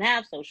us. They didn't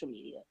have social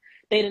media.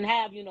 They didn't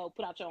have, you know,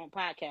 put out your own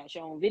podcast,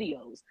 your own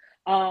videos.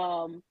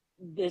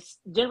 This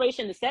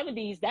generation in the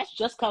 70s, that's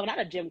just coming out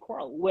of Jim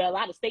Crow, where a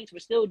lot of states were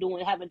still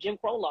having Jim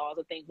Crow laws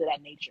and things of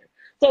that nature.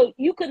 So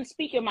you couldn't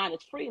speak your mind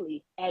as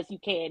freely as you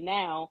can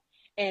now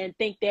and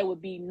think there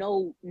would be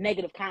no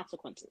negative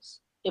consequences,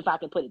 if I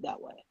can put it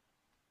that way.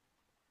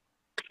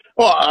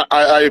 Well,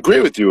 I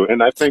agree with you,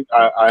 and I think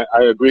I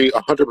agree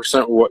 100%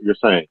 with what you're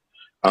saying.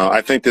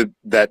 I think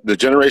that the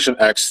Generation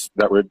X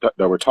that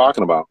we're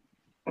talking about,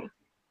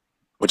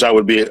 which I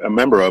would be a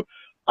member of,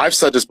 I've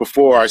said this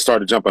before I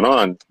started jumping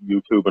on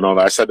YouTube and all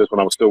that. I said this when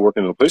I was still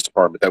working in the police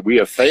department, that we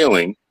are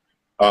failing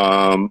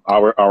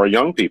our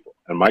young people,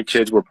 and my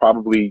kids were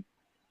probably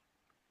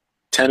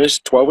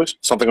 10ish, 12ish,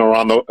 something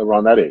around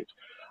that age.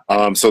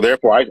 So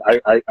therefore,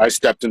 I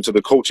stepped into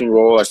the coaching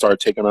role. I started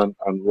taking on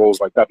roles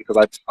like that because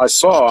I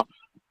saw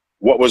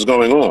what was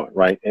going on,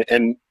 right?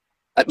 And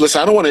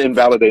listen, I don't want to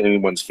invalidate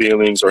anyone's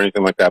feelings or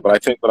anything like that, but I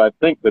think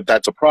that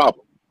that's a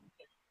problem.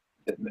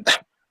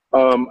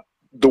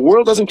 The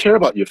world doesn't care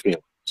about your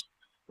feelings,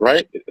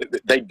 right?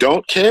 They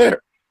don't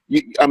care.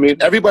 I mean,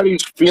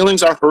 everybody's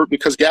feelings are hurt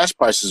because gas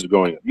prices are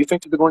going up. You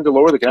think that they're going to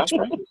lower the gas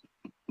prices?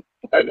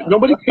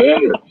 Nobody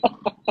cares.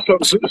 So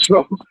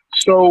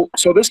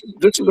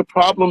this is a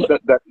problem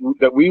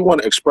that we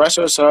want to express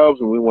ourselves,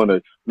 and we want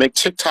to make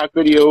TikTok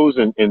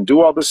videos and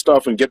do all this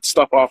stuff and get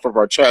stuff off of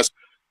our chest.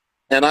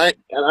 And I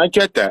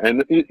get that.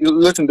 And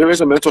listen, there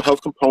is a mental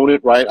health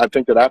component, right? I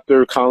think that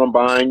after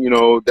Columbine, you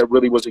know, that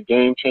really was a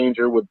game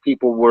changer where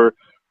people were,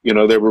 you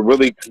know, they were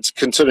really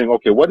considering,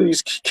 okay, what are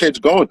these kids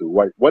going through?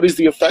 Right? What is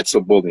the effects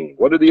of bullying?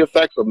 What are the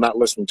effects of not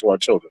listening to our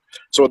children?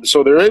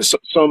 So there is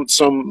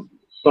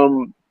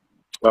some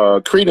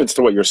credence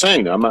to what you're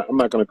saying. I'm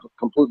not going to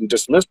completely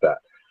dismiss that.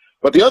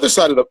 But the other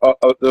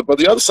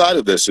side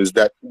of this is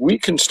that we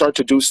can start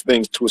to do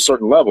things to a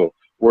certain level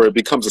where it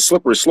becomes a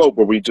slippery slope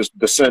where we just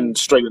descend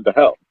straight into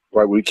hell.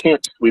 Right? We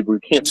can't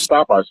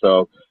stop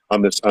ourselves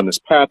on this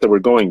path that we're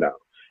going down.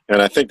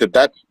 And I think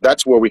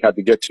that's where we had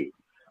to get to.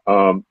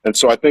 And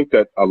so I think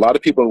that a lot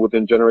of people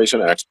within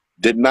Generation X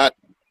did not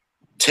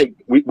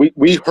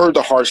we heard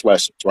the harsh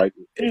lessons, right?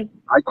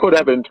 I could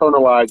have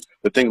internalized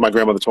the things my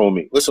grandmother told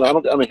me. Listen, I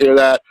don't want to hear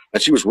that.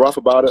 And she was rough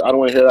about it. I don't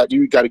want to hear that.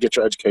 You got to get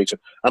your education.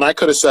 And I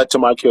could have said to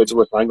my kids,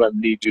 listen, I'm going to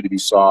need you to be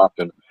soft,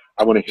 and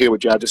I want to hear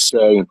what you have to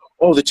say. And,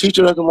 oh, the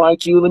teacher doesn't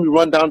like you. Let me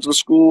run down to the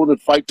school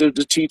and fight the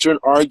teacher and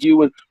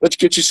argue. And let's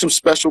get you some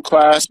special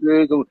classes.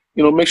 And,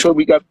 you know, make sure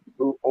we got,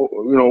 you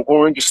know,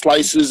 orange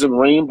slices and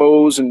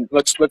rainbows. And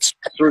let's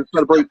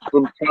celebrate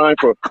some time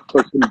for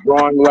some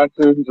drawing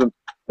lessons. And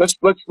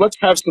let's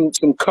have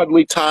some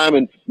cuddly time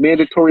and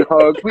mandatory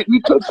hugs.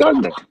 We could have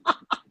done that,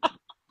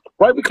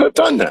 right? We could have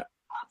done that.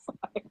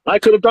 I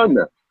could have done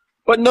that,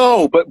 but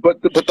no. But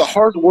the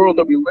hard world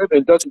that we live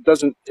in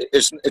doesn't.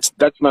 It's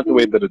that's not the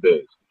way that it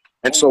is.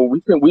 And so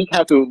we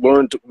have to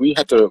learn to we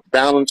have to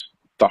balance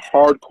the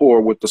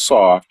hardcore with the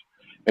soft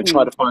and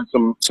try to find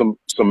some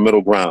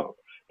middle ground.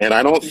 And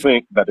I don't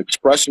think that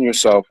expressing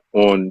yourself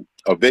on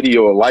a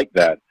video like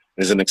that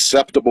is an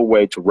acceptable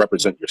way to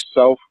represent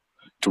yourself,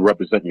 to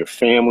represent your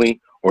family,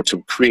 or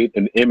to create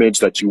an image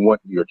that you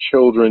want your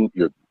children,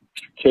 your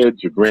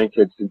kids, your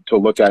grandkids to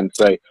look at and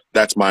say,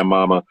 that's my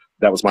mama.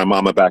 That was my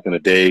mama back in the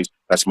days.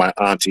 That's my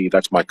auntie.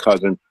 That's my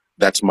cousin.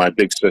 That's my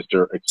big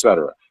sister,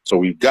 etc. So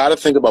we've got to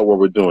think about what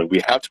we're doing.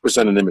 We have to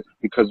present an image,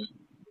 because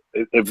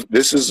if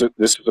this is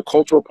a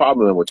cultural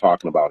problem that we're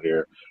talking about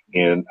here,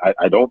 and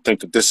I don't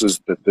think that this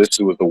was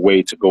the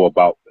way to go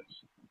about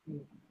this.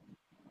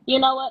 You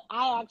know what?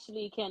 I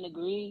actually can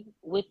agree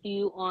with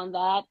you on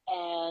that.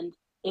 And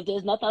if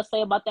there's nothing to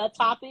say about that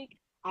topic,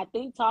 I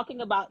think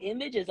talking about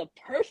image is a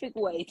perfect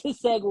way to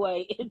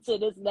segue into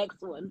this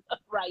next one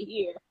right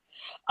here.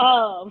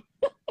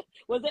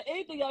 Was there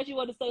anything else you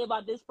want to say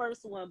about this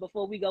first one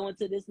before we go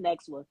into this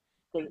next one?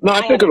 No,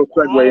 I think it'll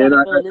segue in.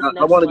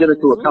 I want to get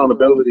into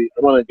accountability.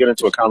 I want to get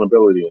into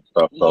accountability and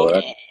stuff. So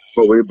yeah.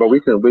 But we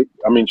can.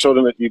 I mean,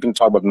 children, you can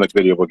talk about the next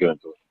video. We'll get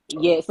into it.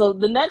 Yeah. So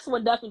the next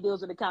one definitely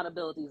deals with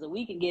accountability, so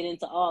we can get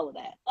into all of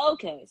that.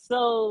 Okay.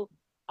 So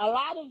a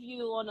lot of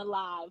you on the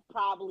live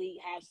probably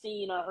have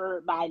seen or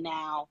heard by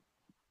now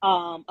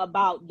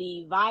about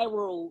the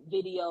viral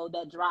video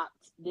that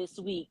dropped this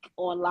week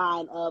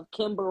online of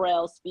Kim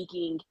Burrell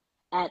speaking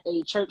at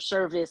a church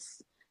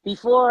service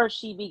before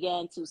she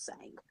began to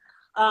sing.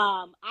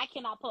 I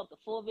cannot pull up the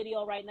full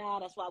video right now.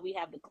 That's why we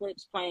have the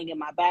clips playing in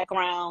my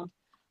background.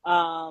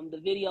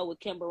 The video with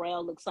Kim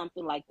Burrell looks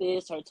something like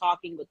this, her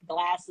talking with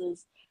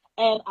glasses.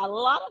 And a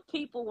lot of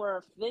people were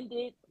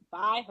offended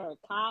by her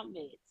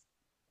comments.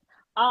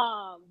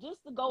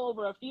 Just to go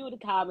over a few of the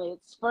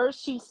comments.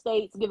 First, she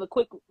states, give a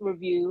quick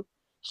review.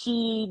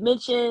 She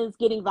mentions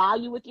getting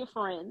value with your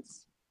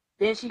friends.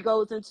 Then she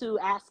goes into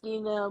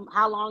asking them,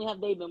 how long have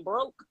they been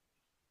broke?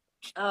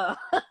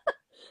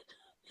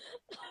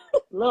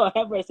 Lord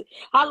have mercy.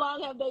 How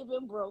long have they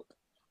been broke?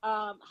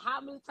 How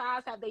many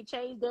times have they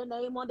changed their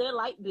name on their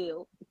light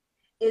bill?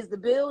 Is the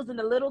bills in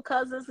the little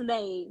cousin's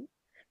name?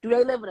 Do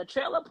they live in a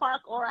trailer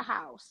park or a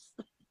house?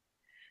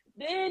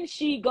 Then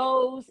she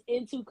goes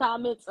into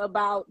comments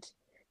about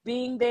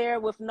being there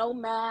with no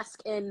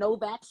mask and no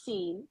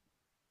vaccine.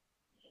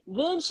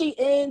 Then she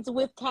ends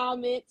with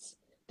comments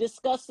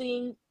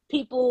discussing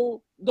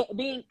people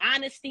being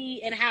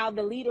honesty and how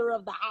the leader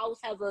of the house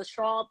has a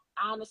strong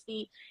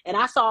honesty. And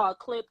I saw a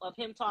clip of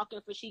him talking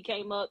before she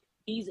came up.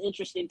 He's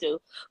interesting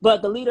too.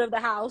 But the leader of the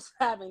house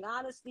having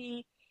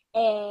honesty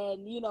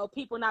and, you know,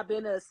 people not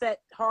being able to set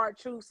hard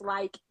truths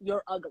like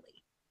you're ugly.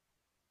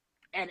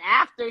 And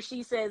after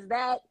she says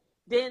that,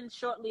 then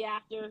shortly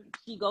after,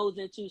 she goes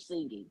into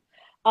singing.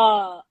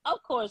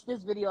 Of course,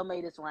 this video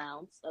made its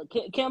rounds.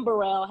 Kim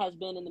Burrell has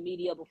been in the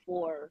media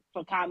before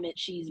for comments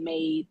she's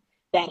made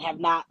that have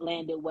not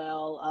landed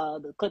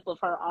well. The clip of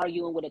her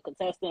arguing with a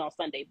contestant on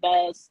Sunday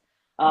Best.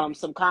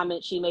 Some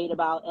comments she made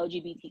about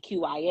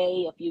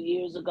LGBTQIA a few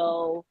years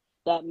ago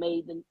that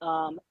made the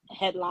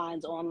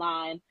headlines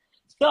online.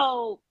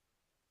 So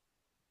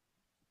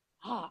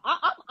I'm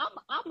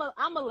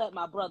gonna let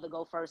my brother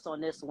go first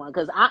on this one,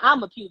 because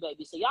I'm a Pew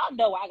baby, so y'all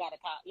know I got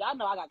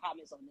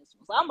comments on this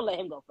one, so I'm gonna let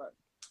him go first.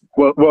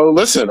 Well,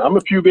 listen, I'm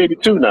a Pew baby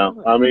too now.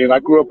 I mean, I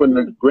grew up in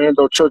the Grand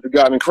Old Church of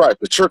God in Christ,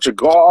 the Church of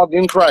God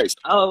in Christ.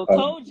 Oh,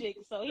 Kojic.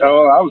 So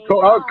I was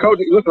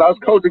Kojic. Listen, I was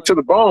Kojic to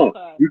the bone.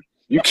 Okay.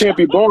 You can't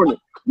be born.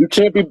 You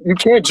can't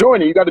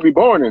join it. You got to be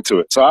born into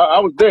it. So I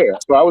was there.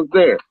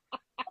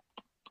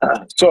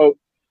 So,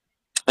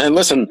 and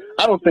listen,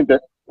 I don't think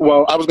that.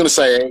 Well, I was going to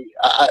say,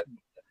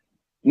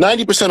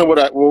 90% of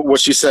what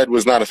she said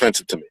was not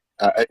offensive to me.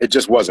 It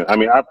just wasn't. I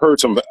mean, I've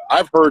heard some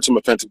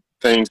offensive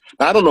things.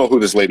 I don't know who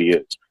this lady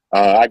is.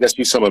 I guess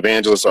she's some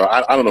evangelist, or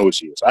I don't know who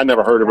she is. I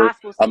never heard of her.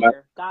 I'm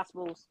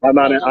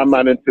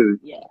not into.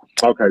 Yeah.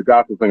 Okay,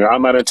 gospel singer.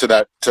 I'm not into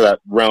that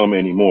realm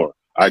anymore.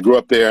 I grew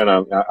up there,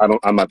 and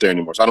I'm not there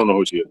anymore. So I don't know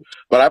who she is.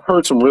 But I've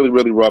heard some really,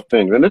 really rough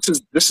things. And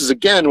this is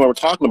again what we're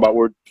talking about,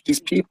 where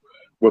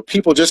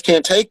people just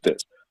can't take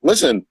this.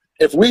 Listen,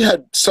 if we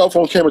had cell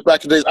phone cameras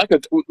back in the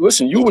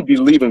days, you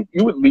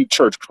would leave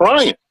church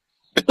crying.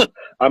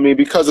 I mean,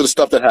 because of the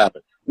stuff that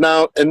happened.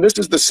 Now, and this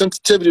is the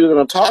sensitivity that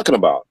I'm talking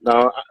about.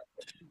 Now,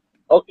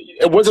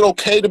 was it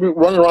okay to be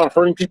running around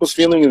hurting people's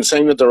feelings and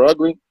saying that they're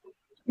ugly?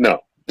 No,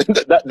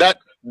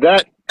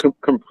 that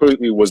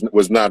completely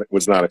was not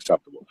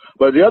acceptable.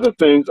 But the other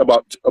things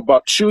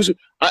about choosing,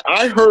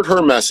 I heard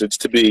her message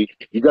to be,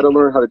 you got to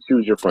learn how to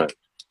choose your friends,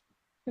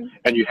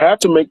 and you have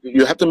to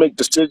make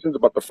decisions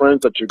about the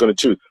friends that you're going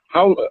to choose.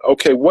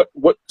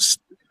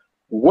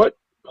 What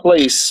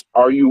place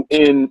are you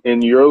in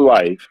your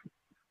life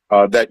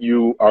that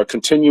you are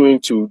continuing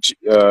to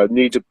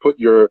need to put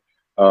your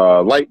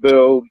light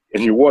bill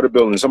and your water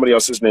bill in somebody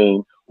else's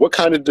name? What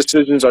kind of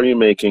decisions are you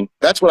making?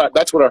 That's what I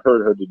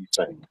heard her to be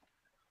saying.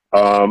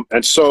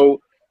 And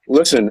so,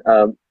 listen,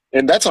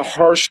 and that's a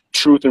harsh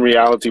truth and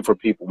reality for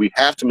people. We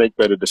have to make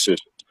better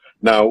decisions.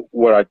 Now,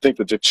 what I think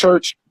that the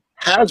church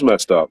has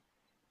messed up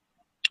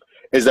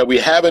is that we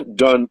haven't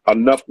done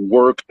enough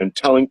work in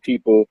telling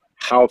people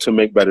how to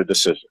make better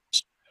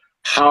decisions,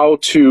 how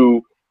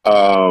to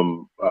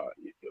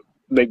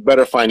make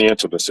better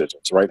financial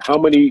decisions, right? How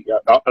many,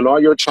 in all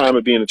your time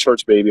of being a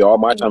church baby, all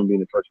my time of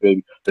being a church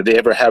baby, did they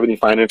ever have any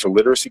financial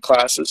literacy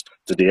classes?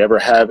 Did they ever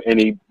have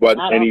any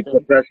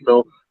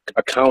professional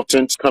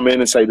accountants come in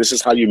and say, this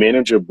is how you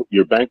manage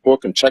your bank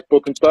book and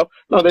checkbook and stuff?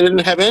 No, they didn't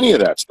have any of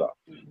that stuff.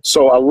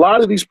 So a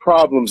lot of these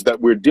problems that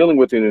we're dealing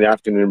with in the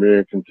African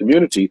American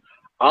community,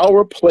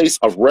 our place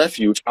of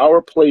refuge, our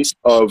place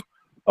of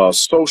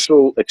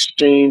social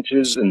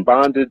exchanges and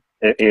bonding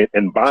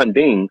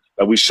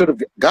that we should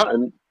have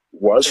gotten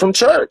was from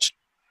church.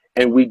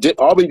 And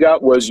all we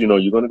got was, you're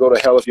going to go to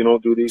hell if you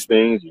don't do these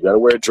things. You got to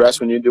wear a dress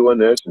when you're doing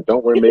this, and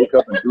don't wear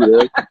makeup and do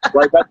this,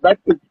 right?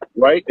 That's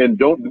right. And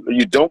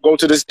you don't go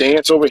to this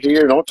dance over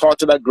here. Don't talk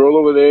to that girl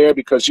over there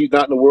because she's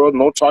not in the world.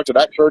 And don't talk to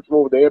that church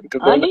over there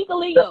because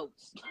illegally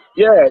yoked.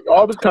 Yeah,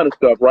 all this kind of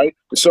stuff, right?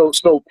 So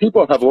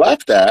people have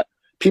left that.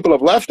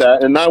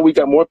 And now we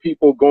got more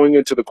people going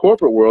into the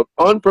corporate world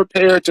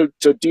unprepared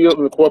to deal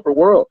in the corporate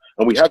world.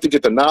 And we have to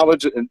get the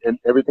knowledge and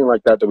everything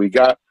like that we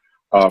got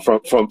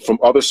from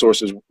other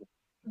sources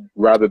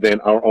rather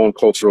than our own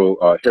cultural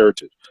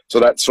heritage. So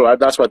that's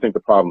what I think the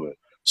problem is.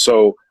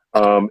 So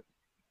I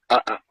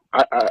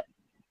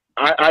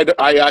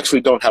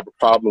actually don't have a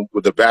problem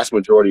with the vast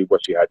majority of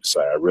what she had to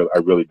say. I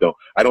really don't.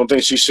 I don't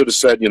think she should have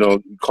said,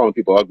 calling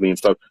people ugly and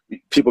stuff.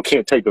 People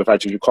can't take the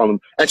fact that you call them.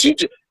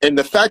 And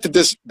the fact that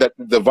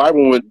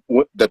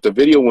the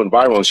video went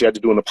viral and she had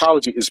to do an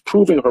apology is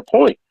proving her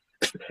point.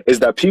 Is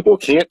that people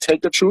can't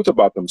take the truth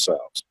about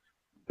themselves.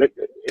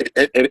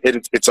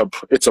 It's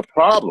a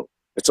problem.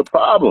 It's a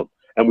problem.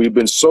 And we've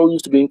been so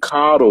used to being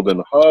coddled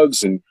and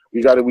hugs, and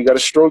we got to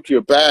stroke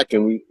your back,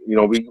 and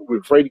we're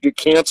afraid to get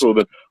canceled.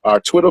 And our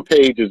Twitter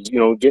page is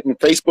getting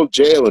Facebook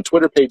jail, and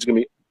Twitter page is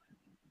gonna be.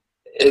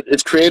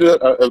 It's created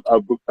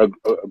a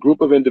group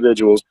of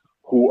individuals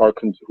who are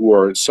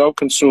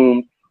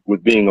self-consumed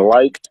with being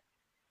liked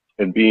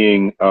and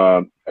being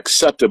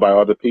accepted by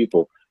other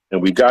people.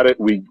 And we got to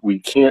be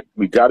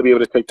able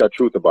to take that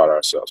truth about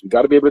ourselves. We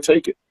got to be able to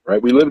take it, right?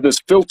 We live in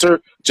this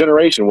filter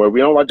generation where we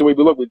don't like the way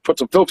we look. We put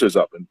some filters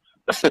up and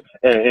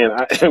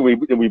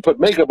we put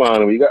makeup on,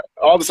 and we got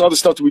all this other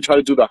stuff that we try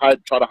to do to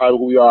hide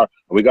who we are.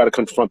 And we got to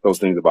confront those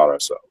things about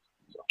ourselves.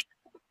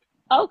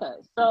 Okay,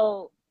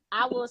 so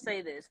I will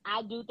say this: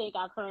 I do think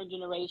our current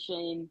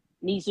generation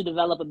needs to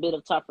develop a bit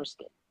of tougher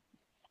skin,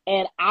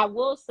 and I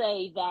will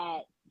say that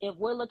if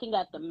we're looking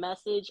at the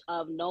message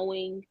of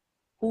knowing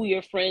who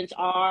your friends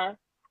are,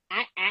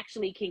 I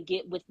actually can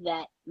get with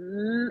that.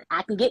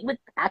 I can get with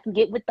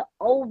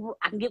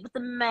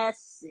the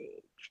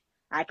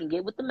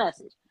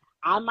message.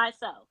 I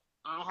myself,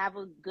 I have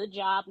a good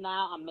job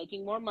now. I'm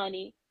making more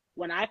money.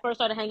 When I first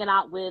started hanging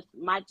out with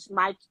my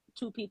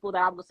two people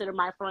that I would consider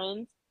my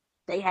friends,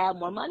 they had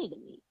more money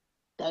than me.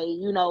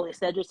 They, et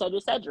cetera, et cetera,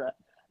 et cetera.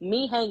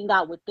 Me hanging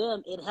out with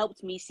them, it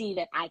helped me see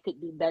that I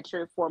could do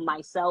better for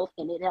myself,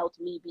 and it helped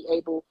me be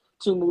able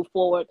to move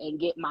forward and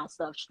get my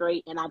stuff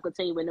straight, and I'm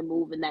continuing to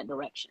move in that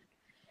direction.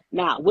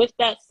 Now, with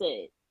that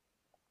said,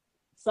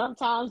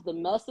 sometimes the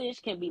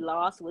message can be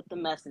lost with the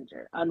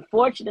messenger.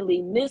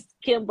 Unfortunately, Miss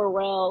Kim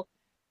Burrell,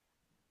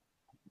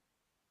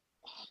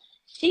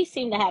 she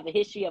seemed to have a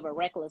history of a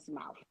reckless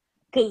mouth,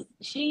 because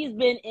she's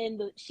been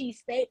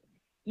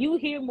you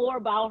hear more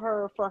about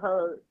her for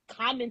her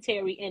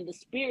commentary and the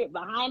spirit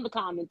behind the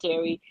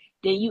commentary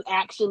than you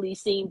actually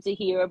seem to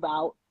hear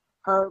about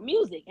her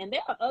music. And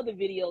there are other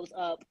videos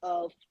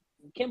of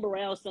Kim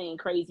Burrell saying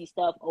crazy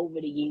stuff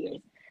over the years.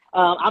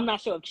 I'm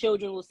not sure if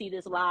children will see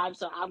this live,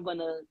 so I'm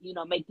gonna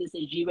make this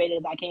as G-rated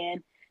as I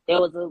can.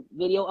 There was a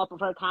video up of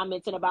her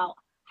commenting about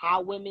how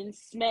women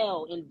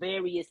smell in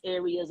various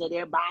areas of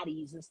their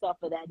bodies and stuff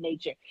of that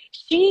nature.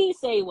 She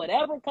say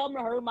whatever come to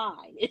her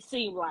mind. It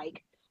seemed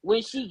like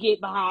when she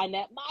get behind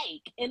that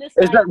mic, and it's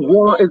that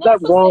wrong? Is that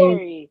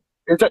wrong?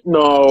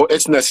 No,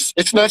 it's necessary.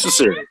 It's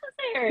necessary.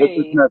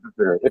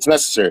 It's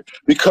necessary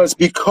because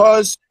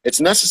it's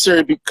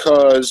necessary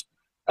because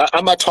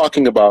I'm not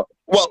talking about.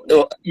 Well,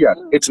 yeah,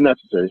 it's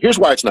necessary. Here's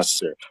why it's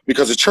necessary: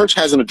 because the church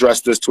hasn't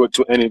addressed this to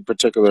any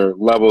particular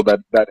level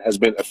that has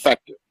been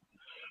effective,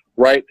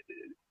 right?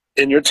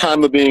 In your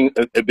time of being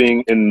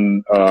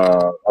in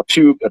a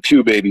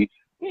pew baby,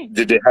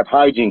 did they have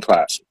hygiene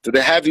classes? Did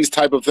they have these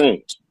type of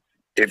things?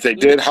 If they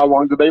did, how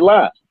long did they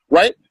last?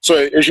 Right? So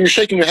if you're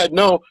shaking your head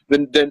no,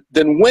 then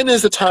when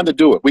is the time to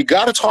do it? We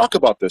got to talk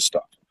about this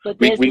stuff. But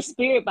there's the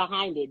spirit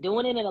behind it.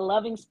 Doing it in a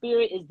loving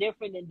spirit is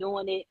different than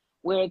doing it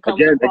where it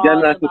comes again.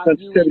 That's the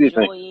sensitivity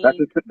thing.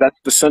 That's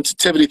the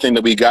sensitivity thing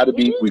that we got to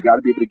be able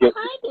to get.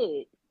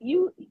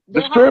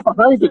 The spirit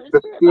behind it.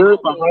 The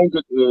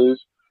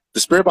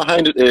spirit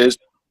behind it is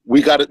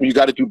you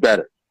got to do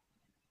better.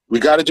 We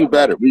got to do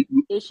better.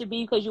 It should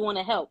be because you want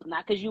to help,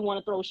 not because you want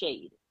to throw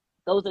shade.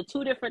 Those are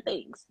two different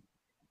things.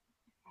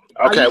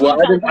 Okay, Are you well,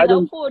 really trying to be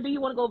helpful, or do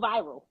you want to go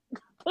viral?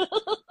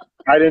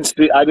 I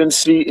didn't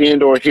see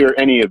and or hear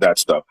any of that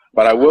stuff.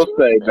 But I will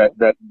say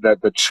that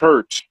the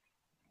church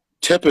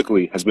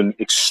typically has been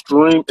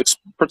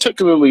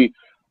particularly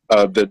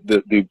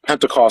the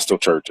Pentecostal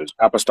churches,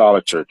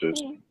 apostolic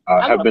churches,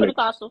 have been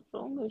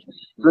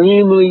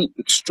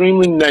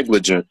extremely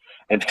negligent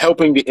in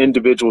helping the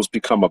individuals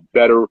become a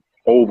better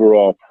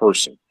overall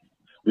person.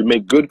 We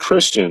made good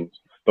Christians,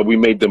 but we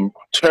made them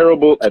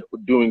terrible at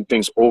doing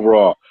things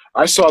overall.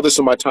 I saw this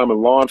in my time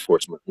in law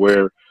enforcement,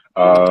 where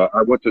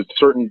I went to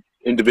certain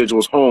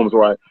individuals' homes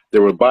where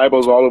there were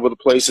Bibles all over the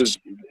places,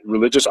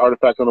 religious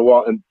artifacts on the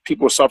wall, and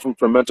people were suffering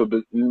from mental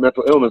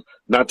illness,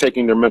 not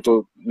taking their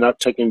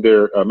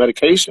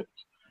medications.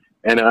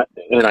 And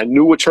I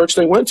knew what church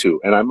they went to,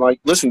 and I'm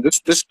like, listen,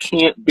 this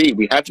can't be.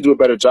 We have to do a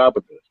better job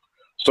of this.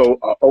 So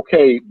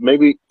okay,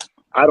 maybe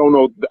I don't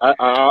know.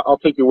 I'll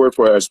take your word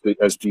for it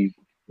as the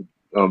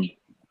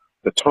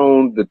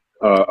tone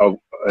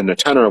and the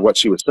tenor of what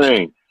she was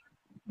saying.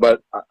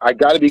 But I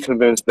got to be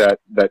convinced that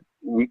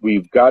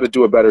we've got to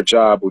do a better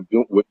job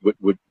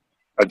with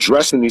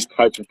addressing these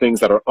types of things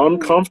that are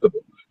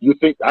uncomfortable.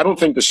 I don't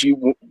think that she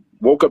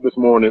woke up this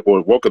morning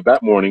or woke up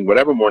that morning,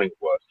 whatever morning it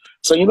was,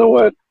 so you know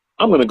what?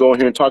 I'm going to go in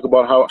here and talk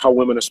about how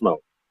women are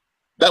smelling.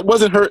 That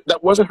wasn't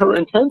her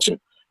intention.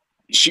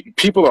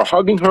 People are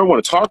hugging her,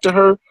 want to talk to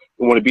her,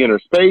 want to be in her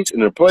space, in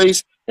her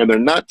place, and they're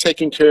not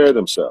taking care of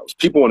themselves.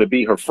 People want to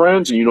be her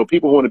friends, and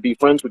people want to be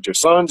friends with your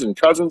sons and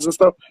cousins and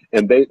stuff,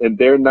 and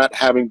they're not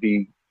having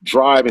the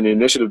drive and the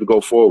initiative to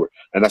go forward.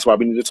 And that's why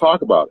we need to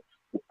talk about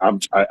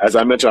it. As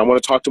I mentioned, I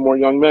want to talk to more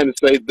young men and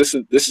say this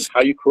is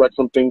how you correct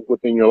some things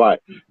within your life.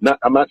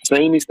 I'm not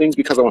saying these things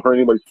because I want to hurt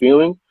anybody's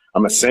feelings.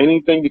 I'm not saying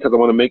anything because I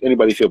want to make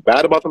anybody feel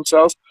bad about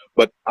themselves.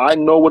 But I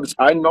know what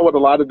a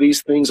lot of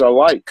these things are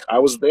like. I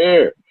was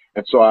there.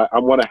 And so I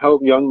want to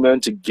help young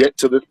men to get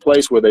to this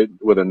place where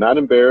they're not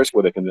embarrassed,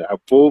 where they can have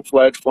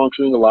full-fledged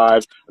functioning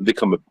lives and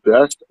become the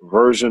best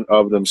version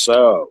of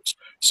themselves.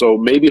 So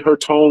maybe her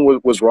tone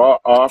was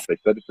off. They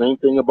said the same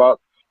thing about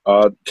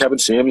Kevin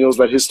Samuels,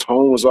 that his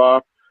tone was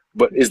off.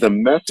 But is the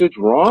message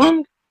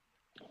wrong?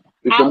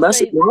 I'll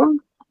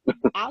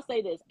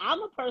say this.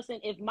 I'm a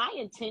person, if my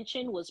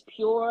intention was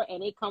pure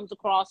and it comes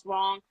across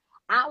wrong,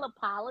 I'll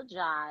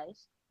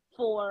apologize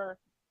for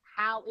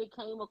how it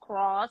came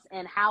across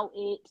and how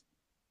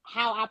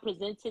I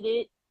presented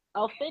it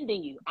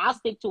offending you. I'll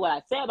stick to what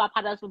I said about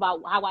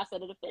how I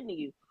said it offending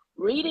you.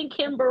 Reading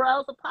Kim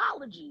Burrell's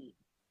apology,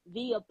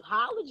 the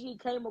apology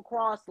came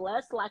across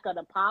less like an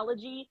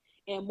apology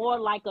and more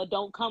like a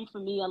 "don't come for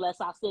me unless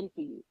I send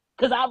for you."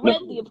 Because I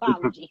read the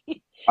apology.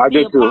 I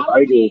did too.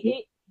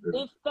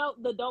 It felt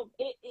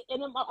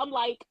and I'm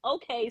like,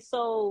 okay,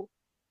 so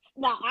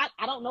now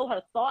I don't know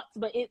her thoughts,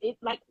 but it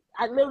like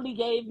I literally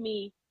gave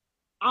me,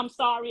 "I'm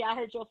sorry I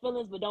hurt your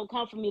feelings, but don't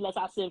come for me unless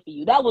I send for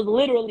you." That was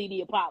literally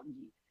the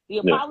apology. The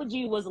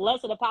apology was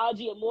less an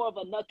apology and more of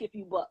a "nuck if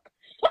you buck."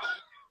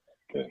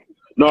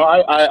 No,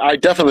 I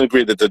definitely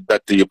agree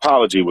that the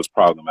apology was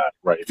problematic,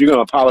 right? If you're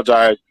going to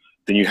apologize,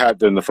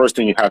 then the first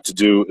thing you have to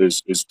do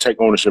is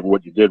take ownership of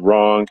what you did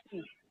wrong,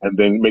 and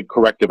then make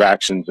corrective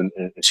actions. And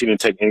she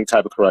didn't take any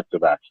type of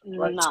corrective action,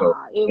 right?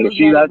 Nah, it was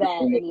none of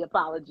that in the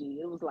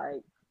apology. It was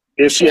like,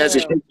 if she has a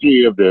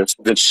history of this,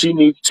 then she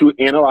needs to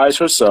analyze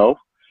herself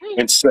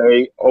and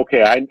say,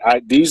 okay,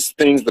 these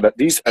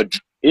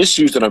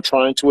issues that I'm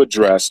trying to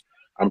address,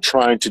 I'm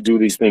trying to do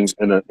these things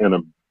in a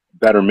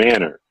better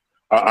manner,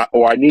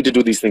 or I need to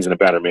do these things in a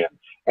better manner.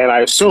 And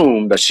I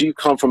assume that she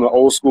come from the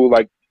old school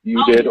like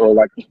you did, or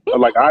like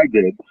I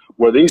did,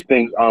 where these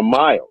things are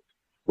mild,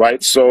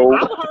 right? So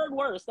I've heard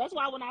worse. That's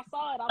why when I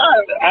saw it,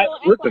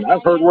 listen,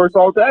 I've heard worse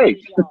all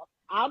day.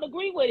 I don't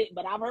agree with it,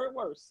 but I've heard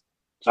worse.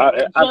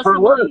 I've heard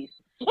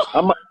worse.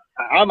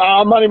 I'm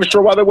not even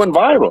sure why they went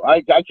viral.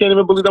 I can't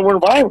even believe they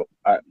went viral.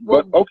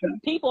 But okay.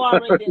 People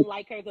already didn't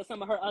like her because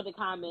some of her other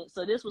comments.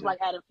 So this was like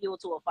adding fuel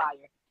to a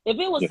fire. If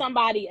it was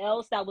somebody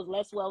else that was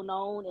less well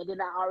known and did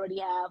not already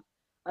have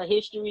a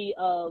history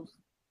of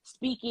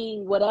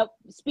speaking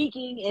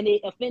and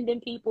it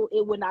offending people,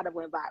 it would not have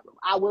went viral.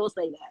 I will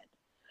say that.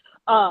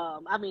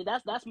 I mean,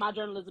 that's my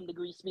journalism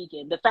degree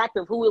speaking. The fact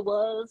of who it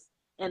was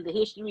and the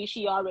history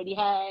she already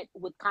had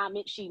with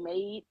comments she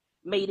made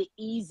it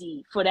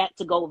easy for that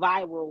to go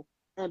viral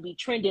and be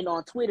trending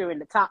on Twitter in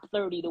the top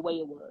 30 the way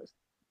it was.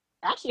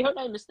 Actually, her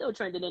name is still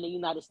trending in the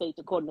United States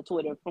according to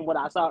Twitter from what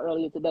I saw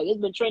earlier today.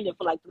 It's been trending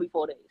for like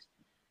 3-4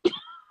 days.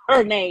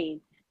 Her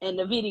name and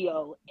the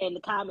video and the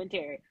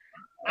commentary.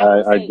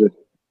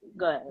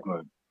 Go ahead.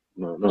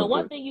 No,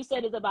 one thing you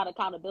said is about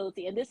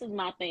accountability, and this is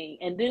my thing,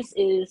 and this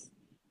is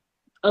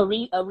a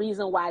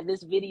reason why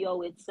this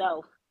video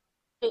itself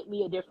hit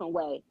me a different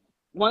way.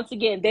 Once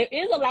again, there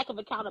is a lack of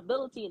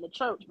accountability in the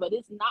church, but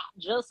it's not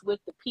just with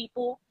the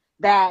people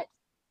that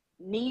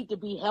need to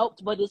be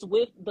helped, but it's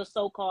with the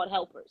so-called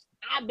helpers.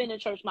 I've been in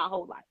church my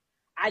whole life.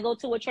 I go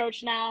to a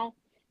church now.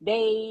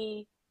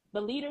 They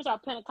the leaders are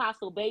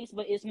Pentecostal based,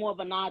 but it's more of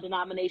a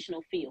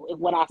non-denominational feel, if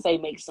what I say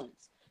makes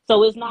sense.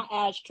 So it's not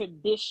as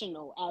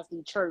traditional as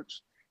the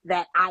church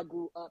that I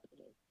grew up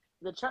in.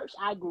 The church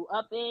I grew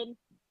up in,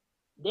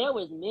 there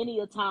was many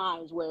a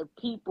times where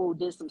people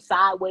did some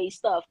sideways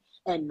stuff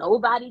and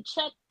nobody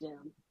checked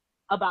them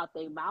about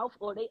their mouth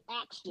or their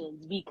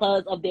actions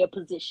because of their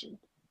position.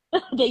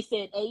 They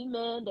said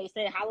amen, they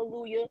said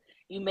hallelujah.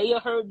 You may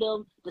have heard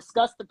them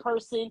discuss the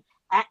person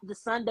at the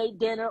Sunday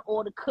dinner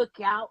or the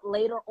cookout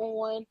later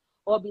on,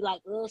 or be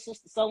like, oh,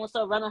 sister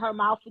so-and-so running her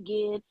mouth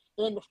again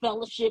in the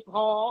fellowship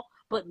hall.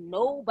 But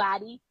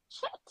nobody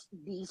checked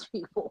these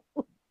people.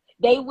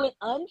 They went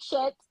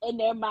unchecked and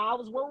their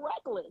mouths were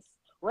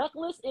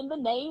reckless in the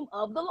name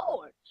of the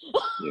Lord.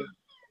 Yeah.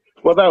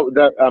 Well,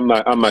 that I'm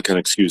not going to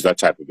excuse that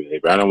type of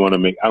behavior. I don't want to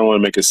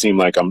make it seem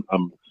like I'm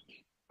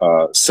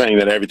saying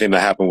that everything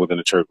that happened within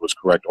the church was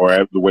correct,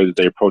 or the way that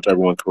they approach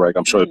everyone correct.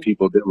 I'm sure that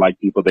people didn't like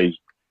people. They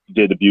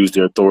did abuse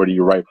their authority.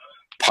 You're right.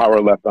 Power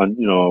left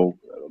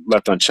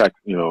unchecked,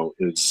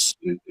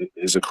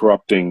 is a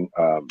corrupting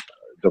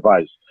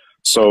device.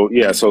 So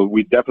yeah, so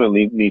we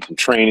definitely need some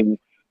training,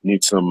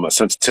 need some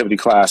sensitivity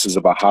classes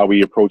about how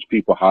we approach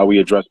people, how we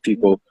address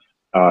people.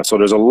 So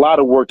there's a lot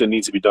of work that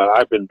needs to be done.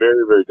 I've been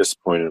very, very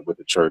disappointed with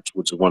the church,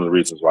 which is one of the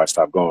reasons why I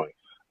stopped going,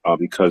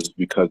 because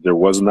there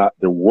was not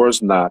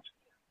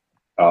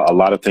a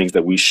lot of things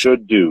that we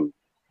should do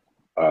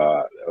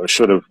or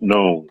should have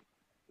known,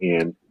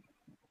 and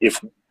if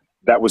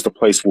that was the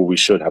place where we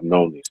should have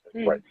known these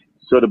things, right?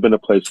 Should have been a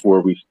place where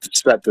we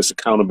set this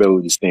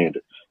accountability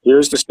standard.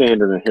 Here's the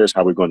standard, and here's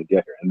how we're going to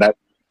get here, and that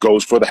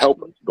goes for the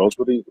helpers, goes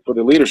for the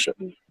leadership.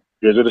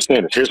 Here's the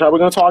standards. Here's how we're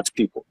going to talk to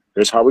people.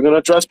 Here's how we're going to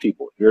address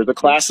people. Here's the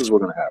classes we're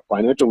going to have: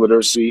 financial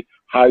literacy,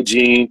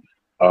 hygiene,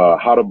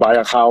 how to buy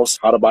a house,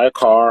 how to buy a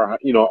car.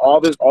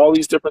 All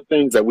these different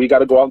things that we got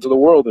to go out into the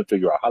world and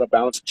figure out. How to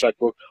balance a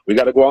checkbook. We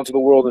got to go out into the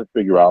world and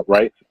figure out.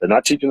 Right? They're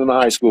not teaching in the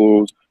high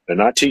schools. They're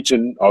not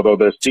teaching, although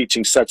they're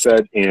teaching sex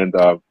ed and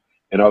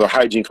other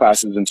hygiene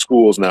classes in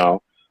schools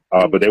now,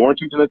 but they weren't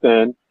teaching it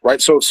then,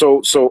 right? So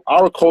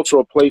our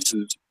cultural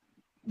places,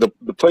 the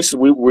places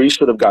we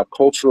should have got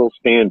cultural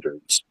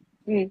standards,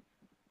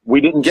 we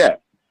didn't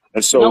get,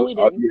 and so No, we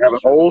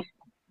didn't.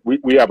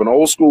 we have an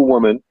old school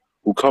woman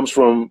who comes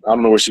from, I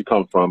don't know where she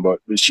comes from, but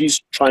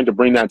she's trying to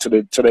bring that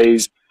to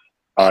today's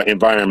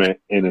environment,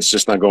 and it's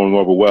just not going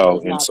over well,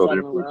 and so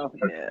therefore.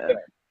 Yeah.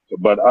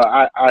 But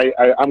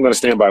I'm going to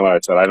stand by what I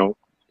said.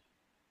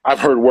 I've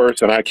heard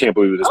worse, and I can't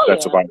believe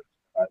that's about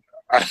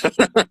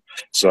it.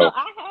 So no,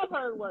 I have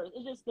heard worse.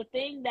 It's just the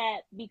thing that,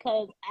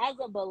 because as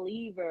a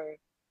believer,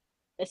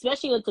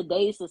 especially in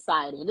today's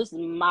society, and this is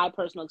my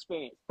personal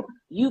experience,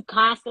 you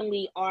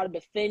constantly are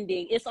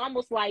defending. It's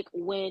almost like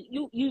when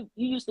you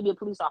used to be a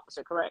police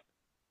officer, correct?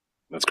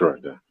 That's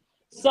correct, yeah.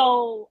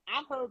 So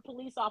I've heard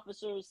police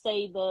officers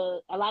say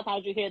a lot of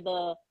times you hear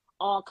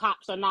all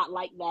cops are not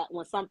like that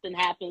when something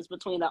happens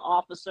between an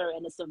officer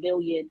and a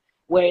civilian,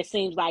 where it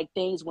seems like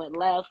things went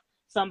left,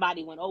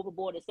 somebody went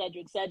overboard, et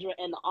cetera,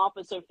 and the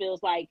officer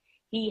feels like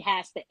he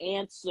has to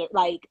answer,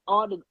 like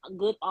all the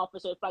good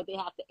officers, like they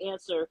have to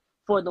answer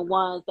for the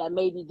ones that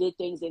maybe did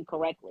things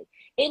incorrectly.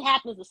 It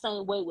happens the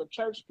same way with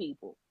church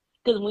people.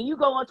 Because when you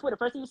go on Twitter,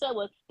 first thing you said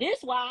was, this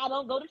is why I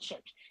don't go to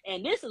church.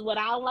 And this is what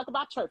I don't like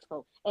about church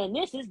folk. And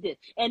this is this.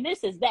 And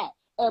this is that.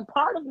 And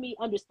part of me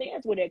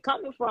understands where they're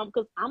coming from,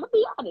 because I'm going to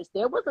be honest,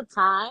 there was a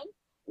time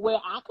where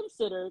I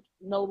considered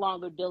no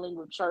longer dealing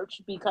with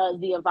church because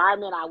the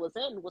environment I was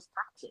in was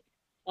toxic.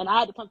 And I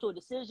had to come to a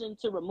decision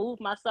to remove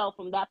myself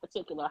from that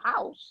particular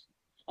house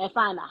and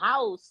find a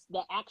house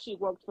that actually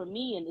worked for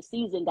me in the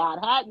season God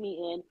had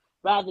me in,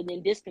 rather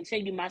than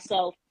discontinue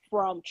myself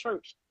from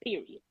church,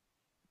 period.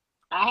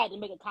 I had to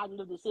make a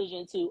cognitive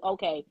decision to,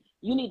 okay,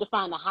 you need to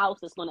find a house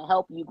that's going to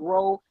help you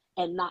grow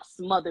and not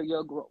smother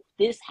your growth.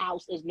 This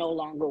house is no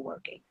longer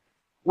working.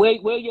 Where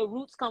your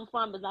roots come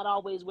from is not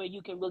always where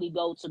you can really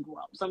go to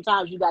grow.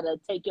 Sometimes you got to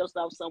take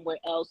yourself somewhere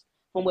else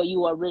from where you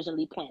were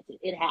originally planted.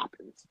 It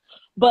happens.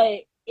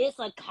 But it's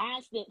a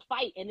constant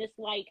fight. And it's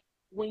like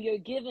when you're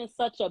given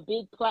such a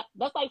big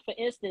that's like, for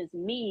instance,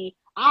 me,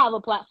 I have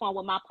a platform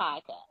with my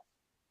podcast.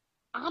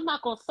 I'm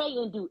not going to say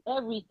and do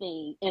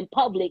everything in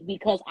public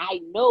because I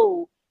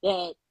know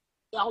that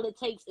all it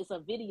takes is a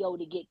video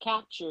to get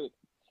captured.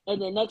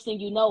 And the next thing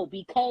you know,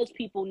 because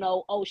people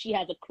know, oh, she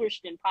has a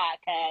Christian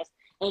podcast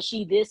and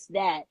she this,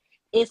 that,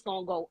 it's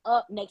going to go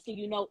up. Next thing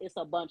you know, it's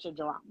a bunch of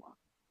drama.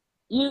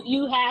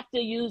 You have to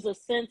use a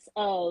sense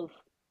of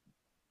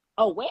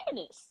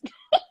awareness.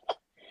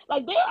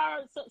 Like there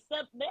are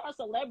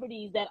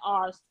celebrities that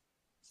are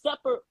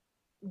separate.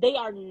 They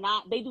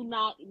do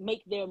not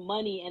make their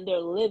money and their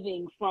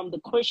living from the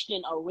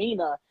Christian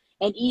arena.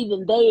 And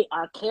even they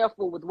are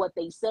careful with what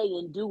they say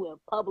and do in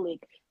public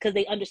because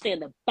they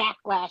understand the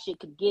backlash it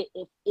could get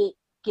if it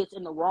gets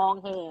in the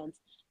wrong hands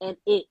and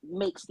it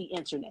makes the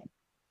internet.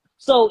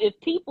 So if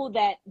people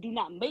that do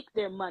not make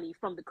their money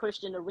from the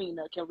Christian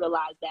arena can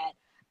realize that,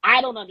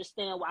 I don't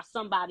understand why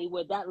somebody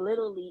where that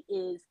literally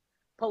is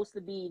supposed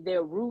to be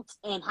their roots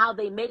and how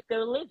they make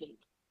their living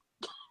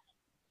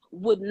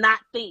would not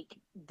think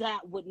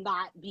that would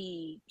not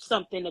be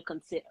something to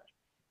consider.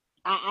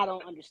 I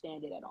don't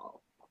understand it at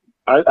all.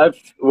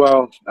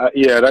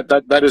 Yeah,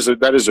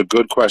 that is a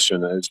good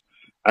question.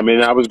 I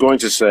mean, I was going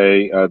to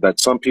say that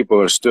some people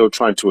are still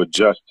trying to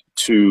adjust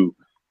to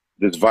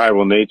this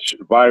viral I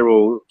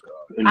agree with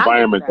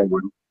environment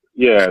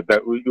that.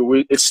 that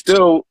it's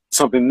still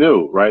something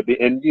new, right?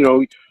 And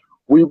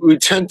we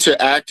tend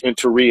to act and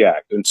to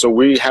react, and so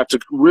we have to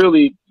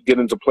really get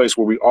into a place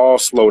where we all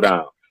slow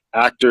down.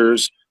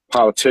 Actors,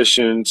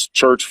 politicians,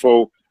 church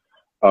folk,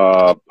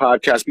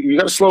 podcast. You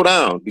got to slow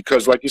down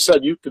because, like you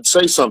said, you could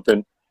say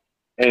something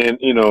and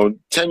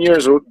 10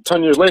 years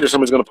later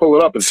someone's going to pull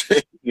it up and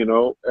say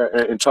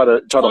and try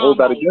to hold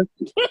that Soundbite. against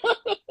you.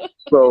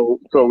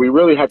 So we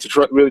really have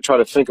to really try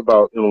to think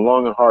about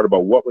long and hard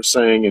about what we're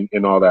saying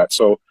and all that.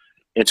 So,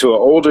 and to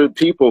older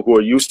people who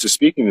are used to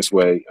speaking this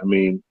way, I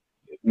mean,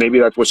 maybe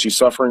that's what she's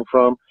suffering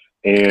from,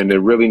 and it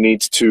really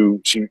needs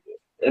to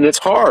and it's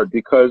hard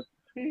because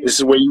this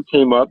is where you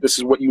came up, this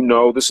is what you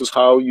know, this is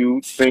how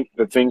you think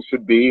that things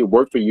should be. It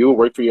worked for you, it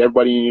worked for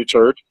everybody in your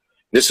church.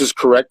 This is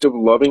corrective,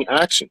 loving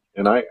action,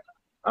 and I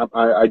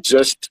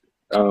just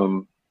I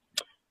don't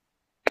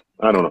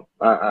know.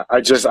 I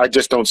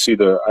just don't see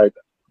the.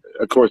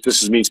 Of course,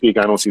 this is me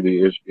speaking. I don't see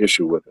the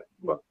issue with it.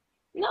 But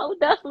No,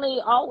 definitely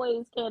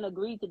always can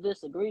agree to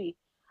disagree.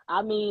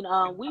 I mean,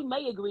 we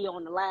may agree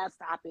on the last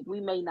topic.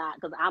 We may not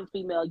because I'm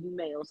female, you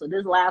male. So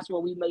this last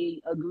one, we may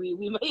agree.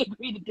 We may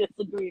agree to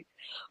disagree.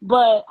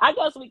 But I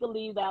guess we can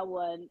leave that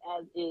one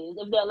as is.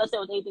 Unless there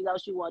was anything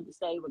else you wanted to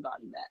say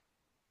regarding that.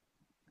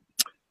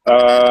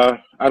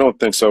 I don't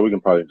think so. We can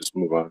probably just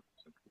move on.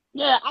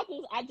 Yeah,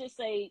 I just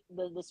say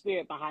the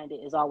spirit behind it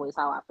is always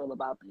how I feel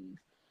about things.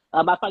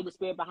 I feel like the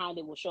spirit behind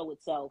it will show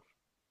itself,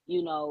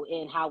 in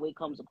how it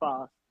comes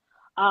across.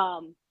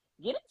 Um,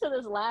 Getting to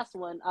this last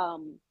one,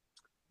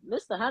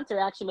 Mr. Hunter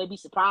actually may be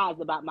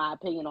surprised about my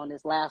opinion on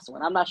this last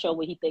one. I'm not sure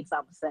what he thinks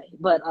I'm gonna say,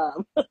 but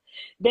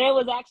there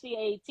was actually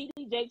a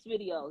TD Jakes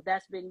video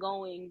that's been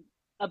going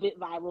a bit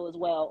viral as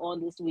well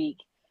on this week,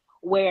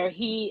 where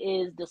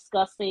he is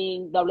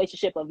discussing the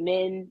relationship of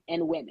men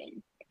and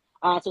women,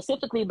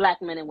 specifically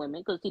black men and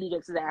women, because TD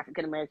Jakes is an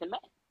African American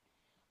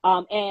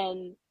man.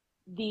 And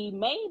the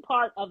main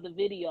part of the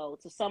video,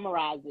 to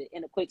summarize it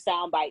in a quick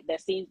soundbite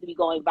that seems to be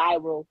going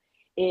viral,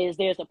 is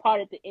there's a part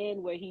at the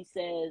end where he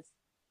says,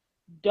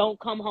 "Don't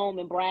come home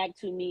and brag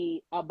to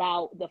me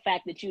about the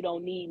fact that you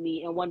don't need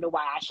me and wonder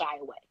why I shy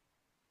away."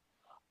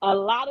 A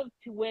lot of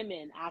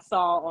women I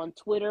saw on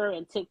Twitter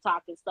and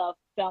TikTok and stuff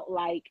felt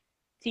like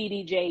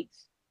TD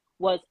Jakes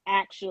was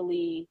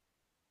actually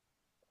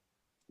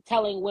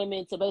telling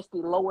women to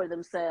basically lower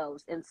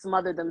themselves and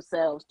smother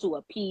themselves to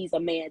appease a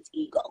man's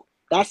ego.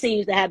 That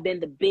seems to have been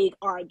the big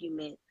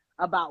argument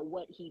about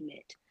what he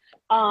meant.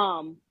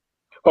 Oh,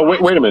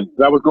 wait a minute.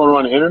 That was going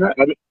around the internet.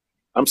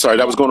 I'm sorry.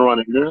 That was Yes. going around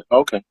the internet.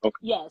 Okay. Okay.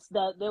 Yes,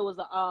 there was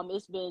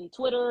it's been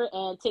Twitter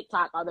and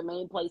TikTok are the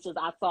main places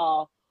I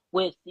saw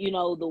with,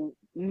 the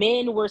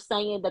men were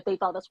saying that they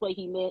thought that's what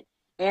he meant,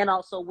 and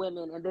also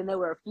women, and then there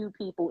were a few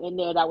people in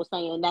there that were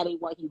saying that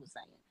ain't what he was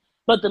saying.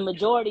 But the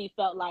majority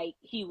felt like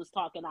he was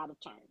talking out of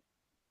turn.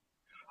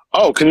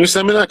 Oh, can you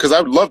send me that? Because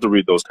I would love to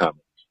read those comments.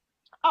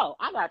 Oh,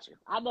 I got you.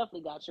 I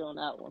definitely got you on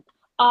that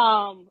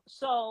one.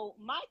 So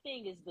my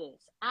thing is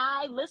this.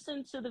 I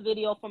listened to the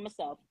video for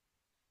myself,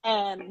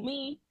 and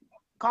me,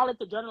 call it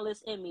the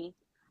journalist in me,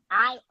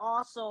 I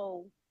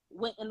also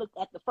went and looked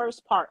at the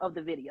first part of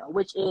the video,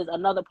 which is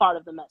another part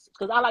of the message.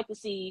 Because I like to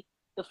see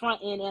the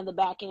front end and the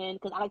back end,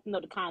 because I like to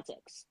know the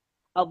context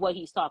of what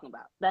he's talking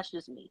about. That's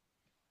just me.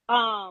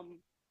 Um,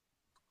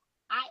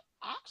 I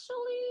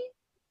actually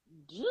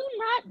do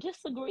not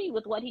disagree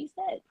with what he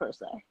said per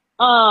se.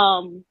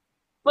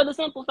 For the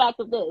simple fact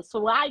of this, so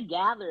what I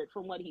gathered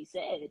from what he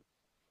said,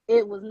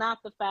 it was not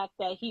the fact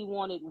that he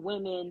wanted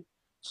women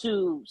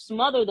to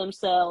smother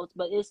themselves,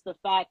 but it's the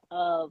fact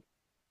of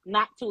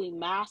not to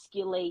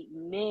emasculate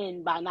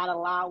men by not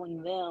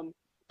allowing them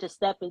to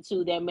step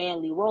into their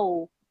manly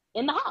role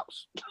in the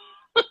house.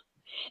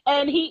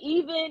 And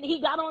he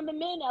got on the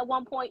men at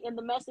one point in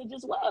the message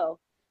as well,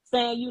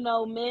 saying,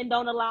 men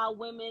don't allow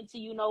women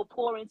to,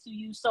 pour into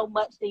you so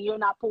much that you're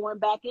not pouring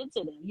back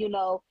into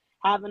them,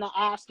 having to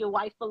ask your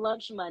wife for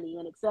lunch money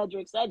and et cetera,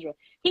 et cetera.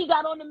 He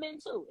got on the men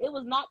too. It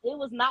was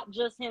not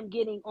just him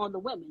getting on the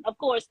women. Of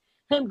course,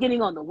 him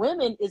getting on the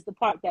women is the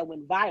part that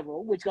went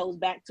viral, which goes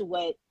back to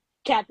what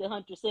Captain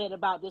Hunter said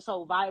about this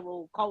whole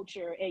viral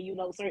culture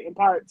and, certain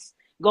parts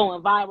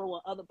going viral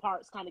and other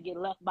parts kind of get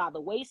left by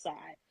the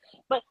wayside.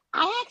 But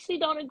I actually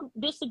don't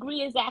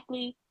disagree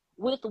exactly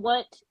with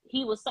what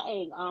he was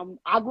saying.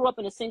 I grew up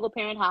in a single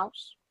parent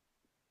house.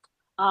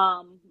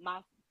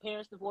 My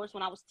parents divorced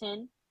when I was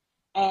 10,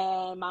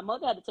 and my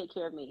mother had to take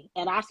care of me.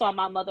 And I saw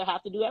my mother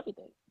have to do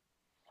everything.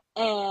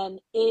 And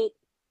it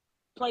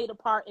played a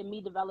part in me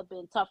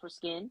developing tougher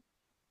skin.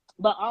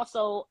 But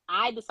also,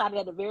 I decided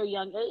at a very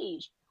young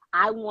age,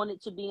 I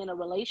wanted to be in a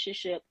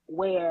relationship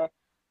where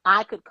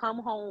I could come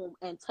home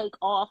and take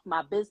off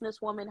my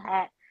businesswoman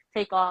hat,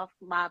 take off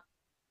my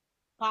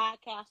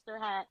podcaster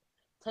hat,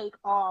 take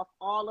off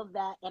all of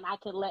that and I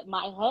can let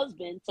my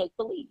husband take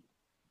the lead,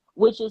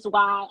 which is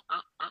why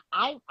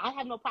I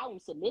have no problem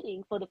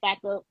submitting for the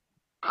fact that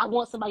I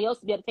want somebody else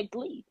to be able to take the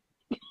lead.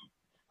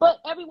 But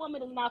every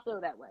woman does not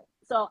feel that way.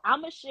 So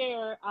I'm going to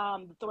share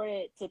the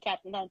thread to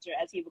Captain Hunter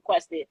as he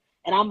requested,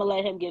 and I'm going to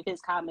let him give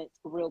his comments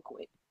real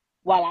quick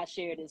while I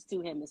share this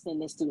to him and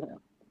send this to him.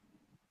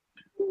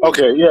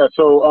 Okay, yeah.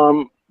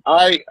 So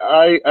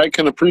I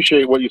can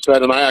appreciate what you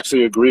said, and I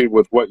actually agree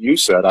with what you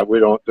said. We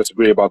don't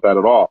disagree about that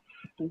at all.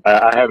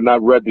 I have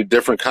not read the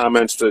different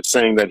comments that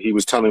saying that he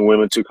was telling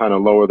women to kind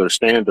of lower their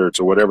standards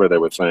or whatever they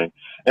were saying.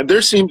 And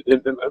there seems,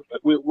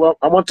 well,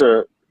 I want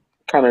to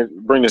kind of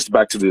bring this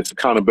back to this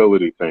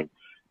accountability thing.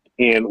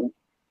 And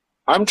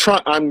I'm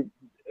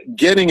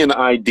getting an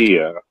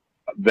idea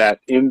that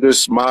in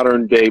this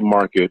modern day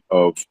market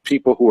of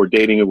people who are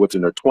dating it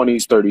within their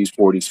 20s, 30s,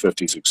 40s,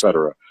 50s,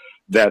 etc.,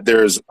 that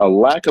there's a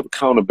lack of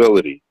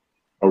accountability,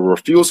 a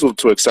refusal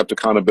to accept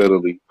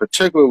accountability,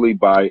 particularly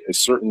by a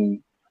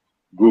certain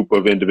group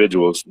of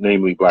individuals,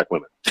 namely Black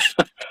women.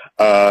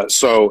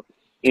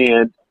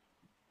 And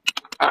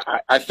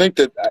I think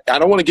that I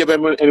don't want to give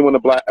anyone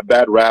a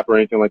bad rap or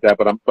anything like that,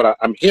 but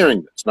I'm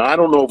hearing this. Now, I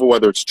don't know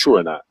whether it's true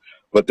or not,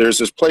 but there's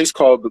this place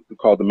called the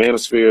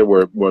Manosphere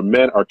where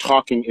men are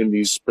talking in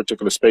these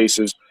particular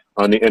spaces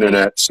on the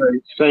internet,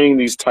 saying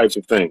these types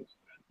of things,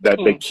 that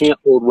they can't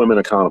hold women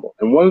accountable.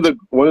 And one of the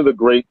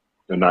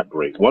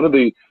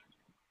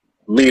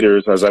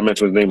leaders, as I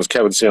mentioned, his name was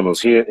Kevin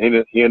Samuels. He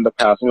ended up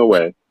passing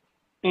away.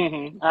 I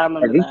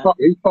remember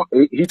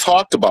and he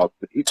talked about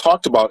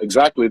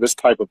exactly this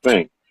type of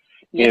thing.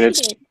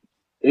 Yes,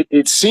 and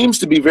it seems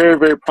to be very,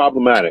 very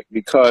problematic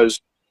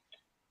because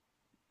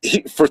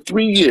for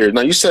 3 years,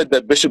 now you said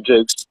that Bishop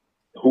Jakes,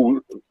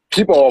 who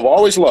people have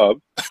always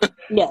loved,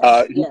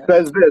 he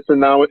says this,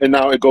 and now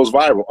it goes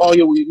viral. Oh,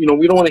 yeah, we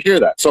don't want to hear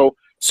that.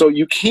 So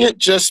you can't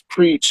just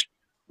preach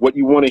what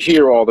you want to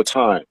hear all the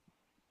time.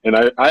 And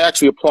I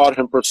actually applaud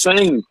him for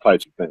saying these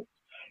types of things.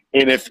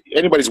 And if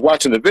anybody's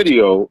watching the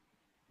video,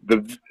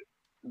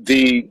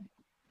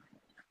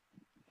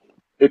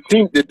 it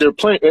seemed that they're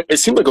playing. It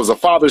seemed like it was a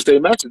Father's Day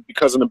message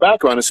because in the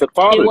background it said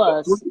Father's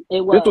Day.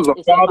 This was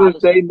a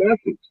Father's Day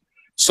message.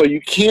 So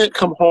you can't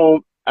come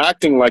home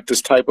acting like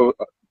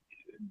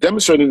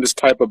demonstrating this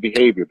type of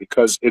behavior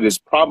because it is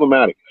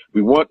problematic.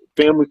 We want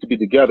families to be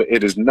together.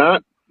 It is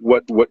not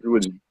what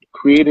was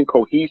creating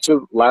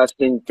cohesive,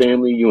 lasting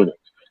family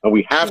units, and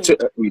we have to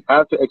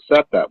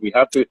accept that. We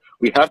have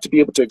to be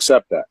able to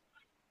accept that.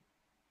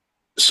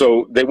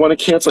 So they want to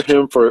cancel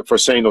him for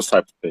saying those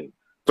types of things.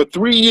 For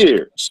 3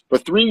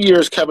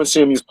 years, Kevin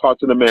Samuels talked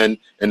to the men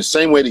in the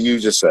same way that you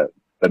just said.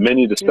 That men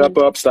need to step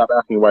up, stop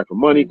asking your wife for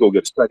money, go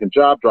get a second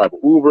job, drive an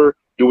Uber,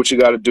 do what you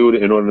got to do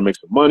in order to make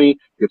some money,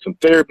 get some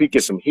therapy,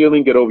 get some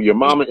healing, get over your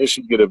mama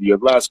issues, get over your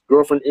last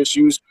girlfriend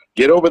issues,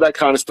 get over that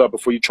kind of stuff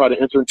before you try to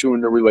enter into a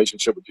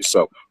relationship with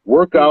yourself.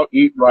 Work out,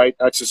 eat right,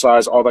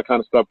 exercise, all that kind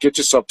of stuff. Get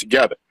yourself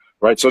together,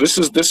 right? So this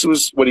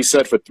was what he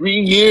said for 3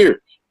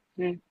 years.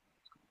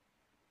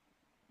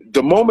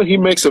 The moment he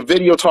makes a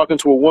video talking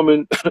to a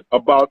woman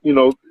about,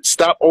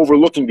 stop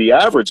overlooking the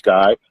average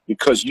guy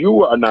because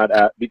you are not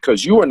a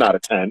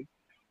 10,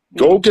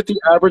 go get the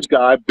average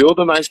guy, build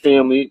a nice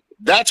family.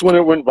 That's when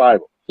it went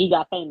viral. He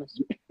got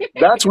famous.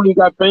 That's when he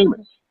got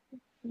famous.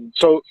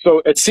 So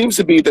it seems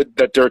to be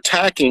that they're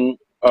attacking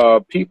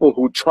people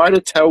who try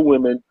to tell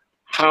women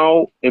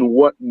how and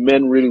what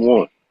men really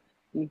want.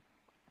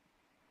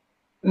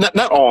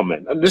 Not all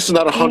men. This is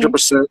not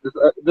 100%.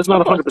 This is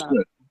not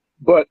 100%.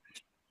 But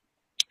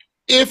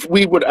if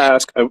we would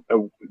ask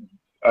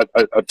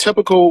a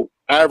typical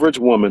average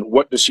woman,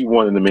 what does she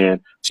want in a man?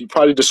 She'd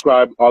probably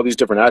describe all these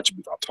different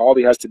attributes: how tall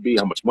he has to be,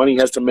 how much money he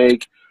has to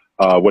make,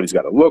 what he's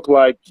got to look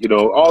like,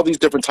 all these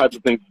different types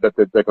of things that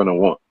they're going to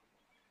want.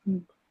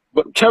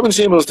 But Kevin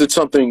Samuels did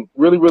something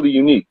really, really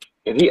unique.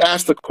 And he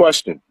asked the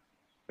question,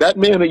 that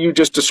man that you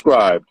just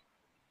described,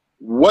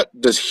 what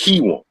does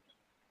he want?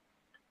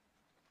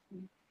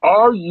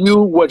 Are you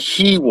what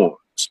he wants?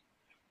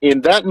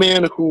 And that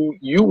man who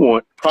you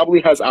want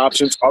probably has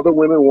options. Other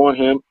women want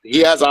him.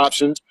 He has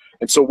options.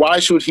 And so why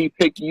should he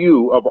pick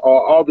you of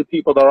all the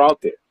people that are out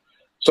there?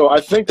 So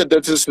I think that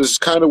this is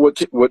kind of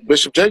what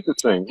Bishop Jakes is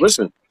saying.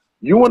 Listen,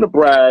 you want to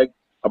brag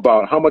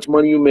about how much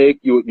money you make,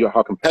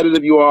 how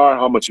competitive you are,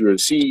 how much you're a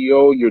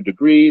CEO, your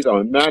degrees. I'm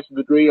a master's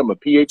degree. I'm a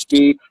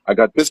PhD. I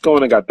got this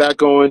going. I got that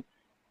going.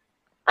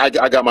 I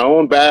got my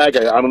own bag.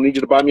 I don't need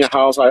you to buy me a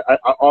house.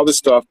 All this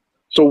stuff.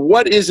 So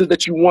what is it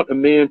that you want a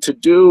man to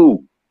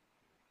do?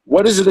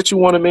 What is it that you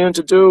want a man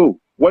to do?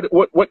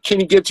 What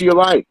can he give to your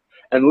life?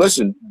 And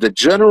listen, the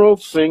general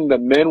thing that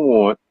men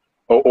want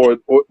or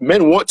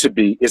men want to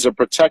be is a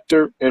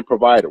protector and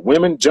provider.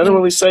 Women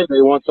generally say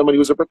they want somebody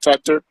who's a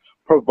protector,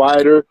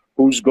 provider,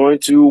 who's going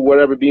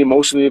to be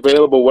emotionally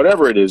available,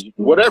 whatever it is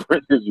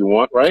you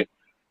want, right?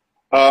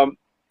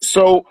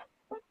 So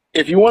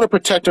if you want a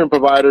protector and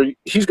provider,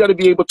 he's got to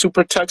be able to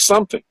protect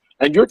something.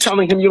 And you're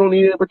telling him you don't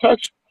need any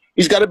protection.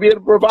 He's got to be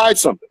able to provide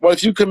something. Well,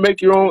 if you can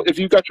make your own, if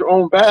you got your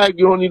own bag,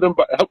 you don't need him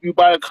to help you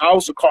buy a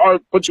house, a car,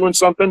 put you in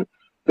something.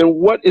 then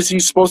what is he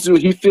supposed to do?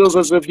 He feels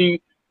as if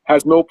he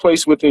has no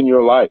place within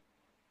your life.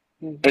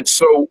 And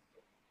so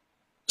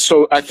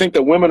I think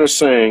that women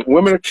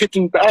are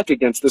kicking back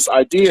against this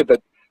idea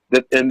that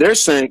and they're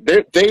saying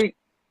they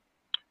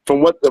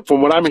from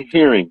what I'm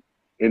hearing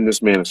in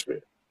this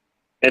manosphere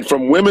and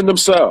from women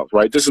themselves,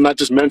 right? This is not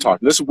just men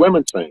talking. This is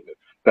women saying it,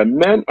 that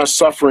men are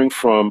suffering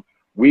from,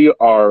 we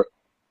are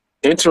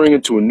entering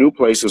into a new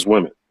place as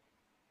women.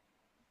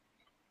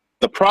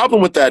 The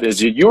problem with that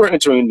is you are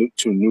entering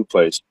into a new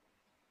place,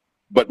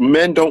 but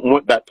men don't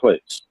want that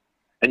place.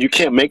 And you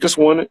can't make us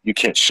want it. You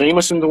can't shame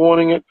us into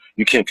wanting it.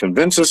 You can't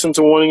convince us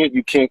into wanting it.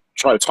 You can't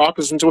try to talk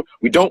us into it.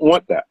 We don't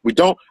want that.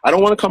 I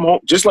don't want to come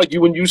home, just like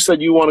you when you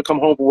said you want to come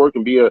home from work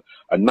and be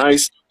a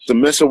nice,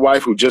 submissive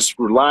wife who just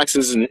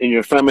relaxes and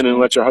you're feminine and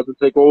let your husband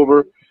take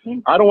over.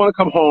 I don't want to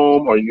come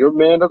home, or your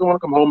man doesn't want to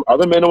come home.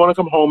 Other men don't want to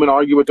come home and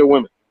argue with their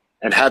women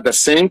and have the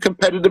same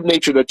competitive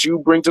nature that you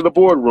bring to the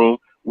boardroom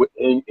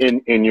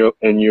in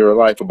your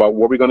life about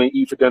what we're going to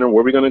eat for dinner,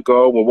 where we're going to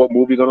go, or what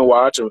movie we're going to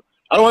watch.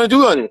 I don't want to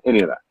do any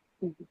of that.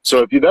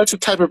 So if that's the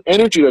type of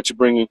energy that you're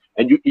bringing,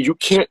 and you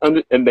can't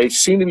and they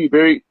seem to be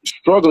very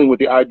struggling with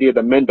the idea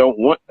that men don't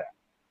want that,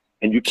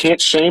 and you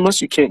can't shame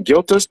us, you can't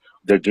guilt us.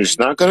 They're just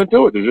not going to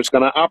do it. They're just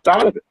going to opt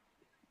out of it.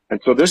 And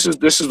so this is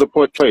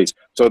the place.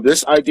 So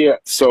this idea.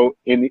 So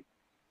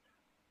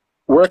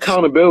where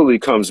accountability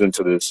comes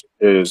into this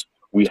is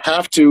we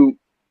have to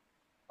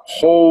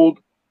hold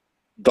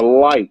the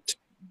light,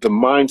 the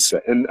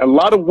mindset, and a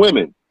lot of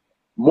women,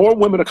 more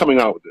women are coming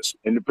out with this.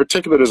 And in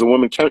particular, there's a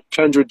woman,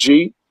 Kendra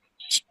G.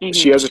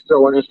 She has a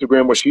show on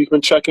Instagram where she's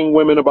been checking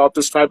women about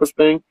this type of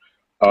thing.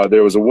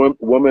 There was a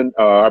woman,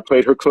 I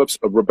played her clips,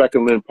 of Rebecca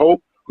Lynn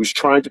Pope, who's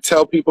trying to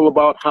tell people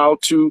about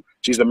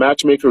she's a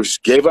matchmaker who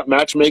gave up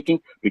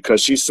matchmaking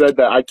because she said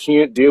that I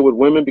can't deal with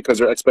women because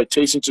their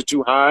expectations are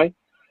too high,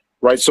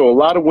 right? So a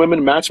lot of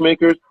women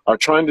matchmakers are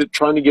trying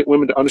to get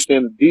women to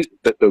understand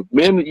that the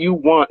men that you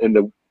want and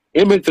the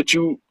image that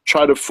you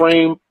try to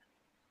frame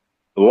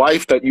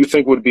life that you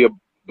think would be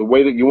the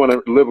way that you want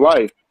to live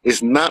life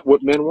is not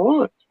what men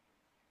want.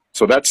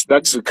 So that's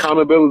the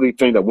accountability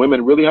thing that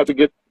women really have to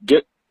get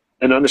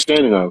an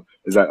understanding of,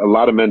 is that a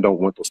lot of men don't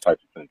want those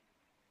types of things.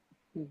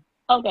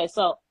 Okay,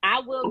 so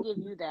I will give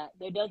you that.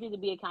 There does need to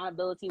be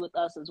accountability with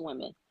us as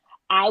women.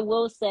 I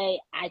will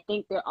say I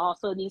think there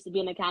also needs to be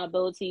an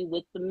accountability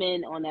with the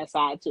men on that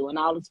side too, and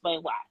I'll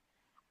explain why.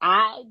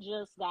 I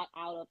just got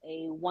out of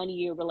a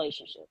 1-year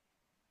relationship.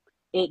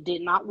 It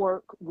did not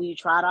work. We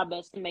tried our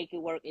best to make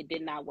it work. It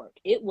did not work.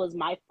 It was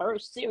my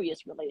first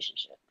serious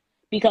relationship.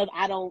 Because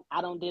I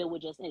don't deal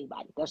with just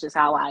anybody. That's just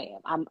how I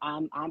am.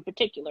 I'm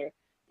particular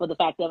for the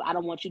fact of I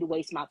don't want you to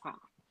waste my time.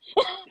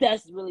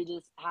 That's really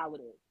just how it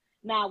is.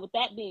 Now, with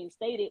that being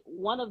stated,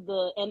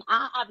 and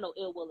I have no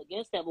ill will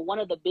against them, but one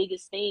of the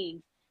biggest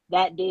things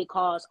that did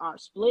cause our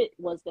split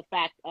was the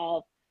fact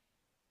of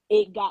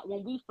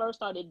when we first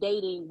started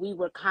dating, we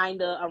were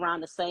kind of around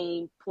the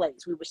same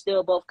place. We were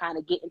still both kind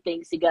of getting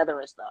things together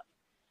and stuff.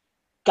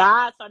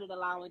 God started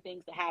allowing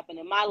things to happen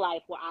in my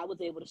life where I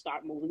was able to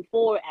start moving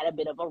forward at a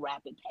bit of a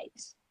rapid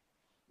pace.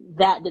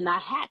 That did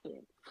not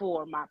happen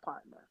for my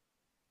partner.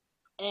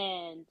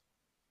 And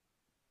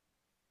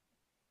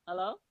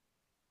hello?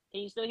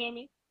 Can you still hear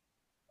me?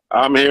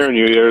 I'm hearing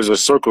you. There's a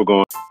circle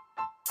going.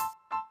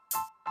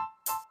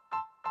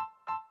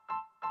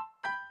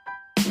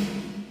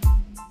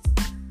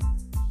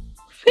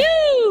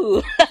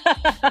 Phew!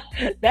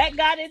 That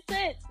got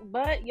intense,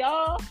 but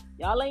y'all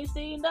ain't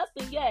seen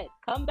nothing yet.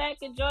 Come back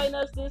and join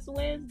us this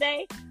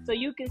Wednesday so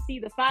you can see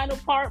the final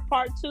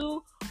part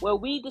 2, where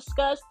we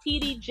discuss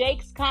TD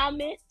Jake's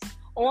comments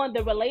on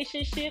the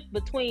relationship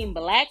between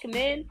black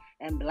men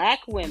and black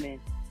women.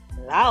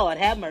 Lord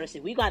have mercy.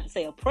 We're going to have to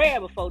say a prayer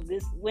before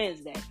this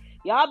Wednesday.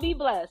 Y'all be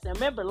blessed. And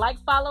remember, like,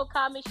 follow,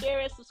 comment, share,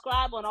 and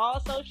subscribe on all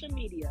social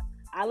media.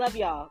 I love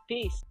y'all.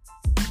 Peace.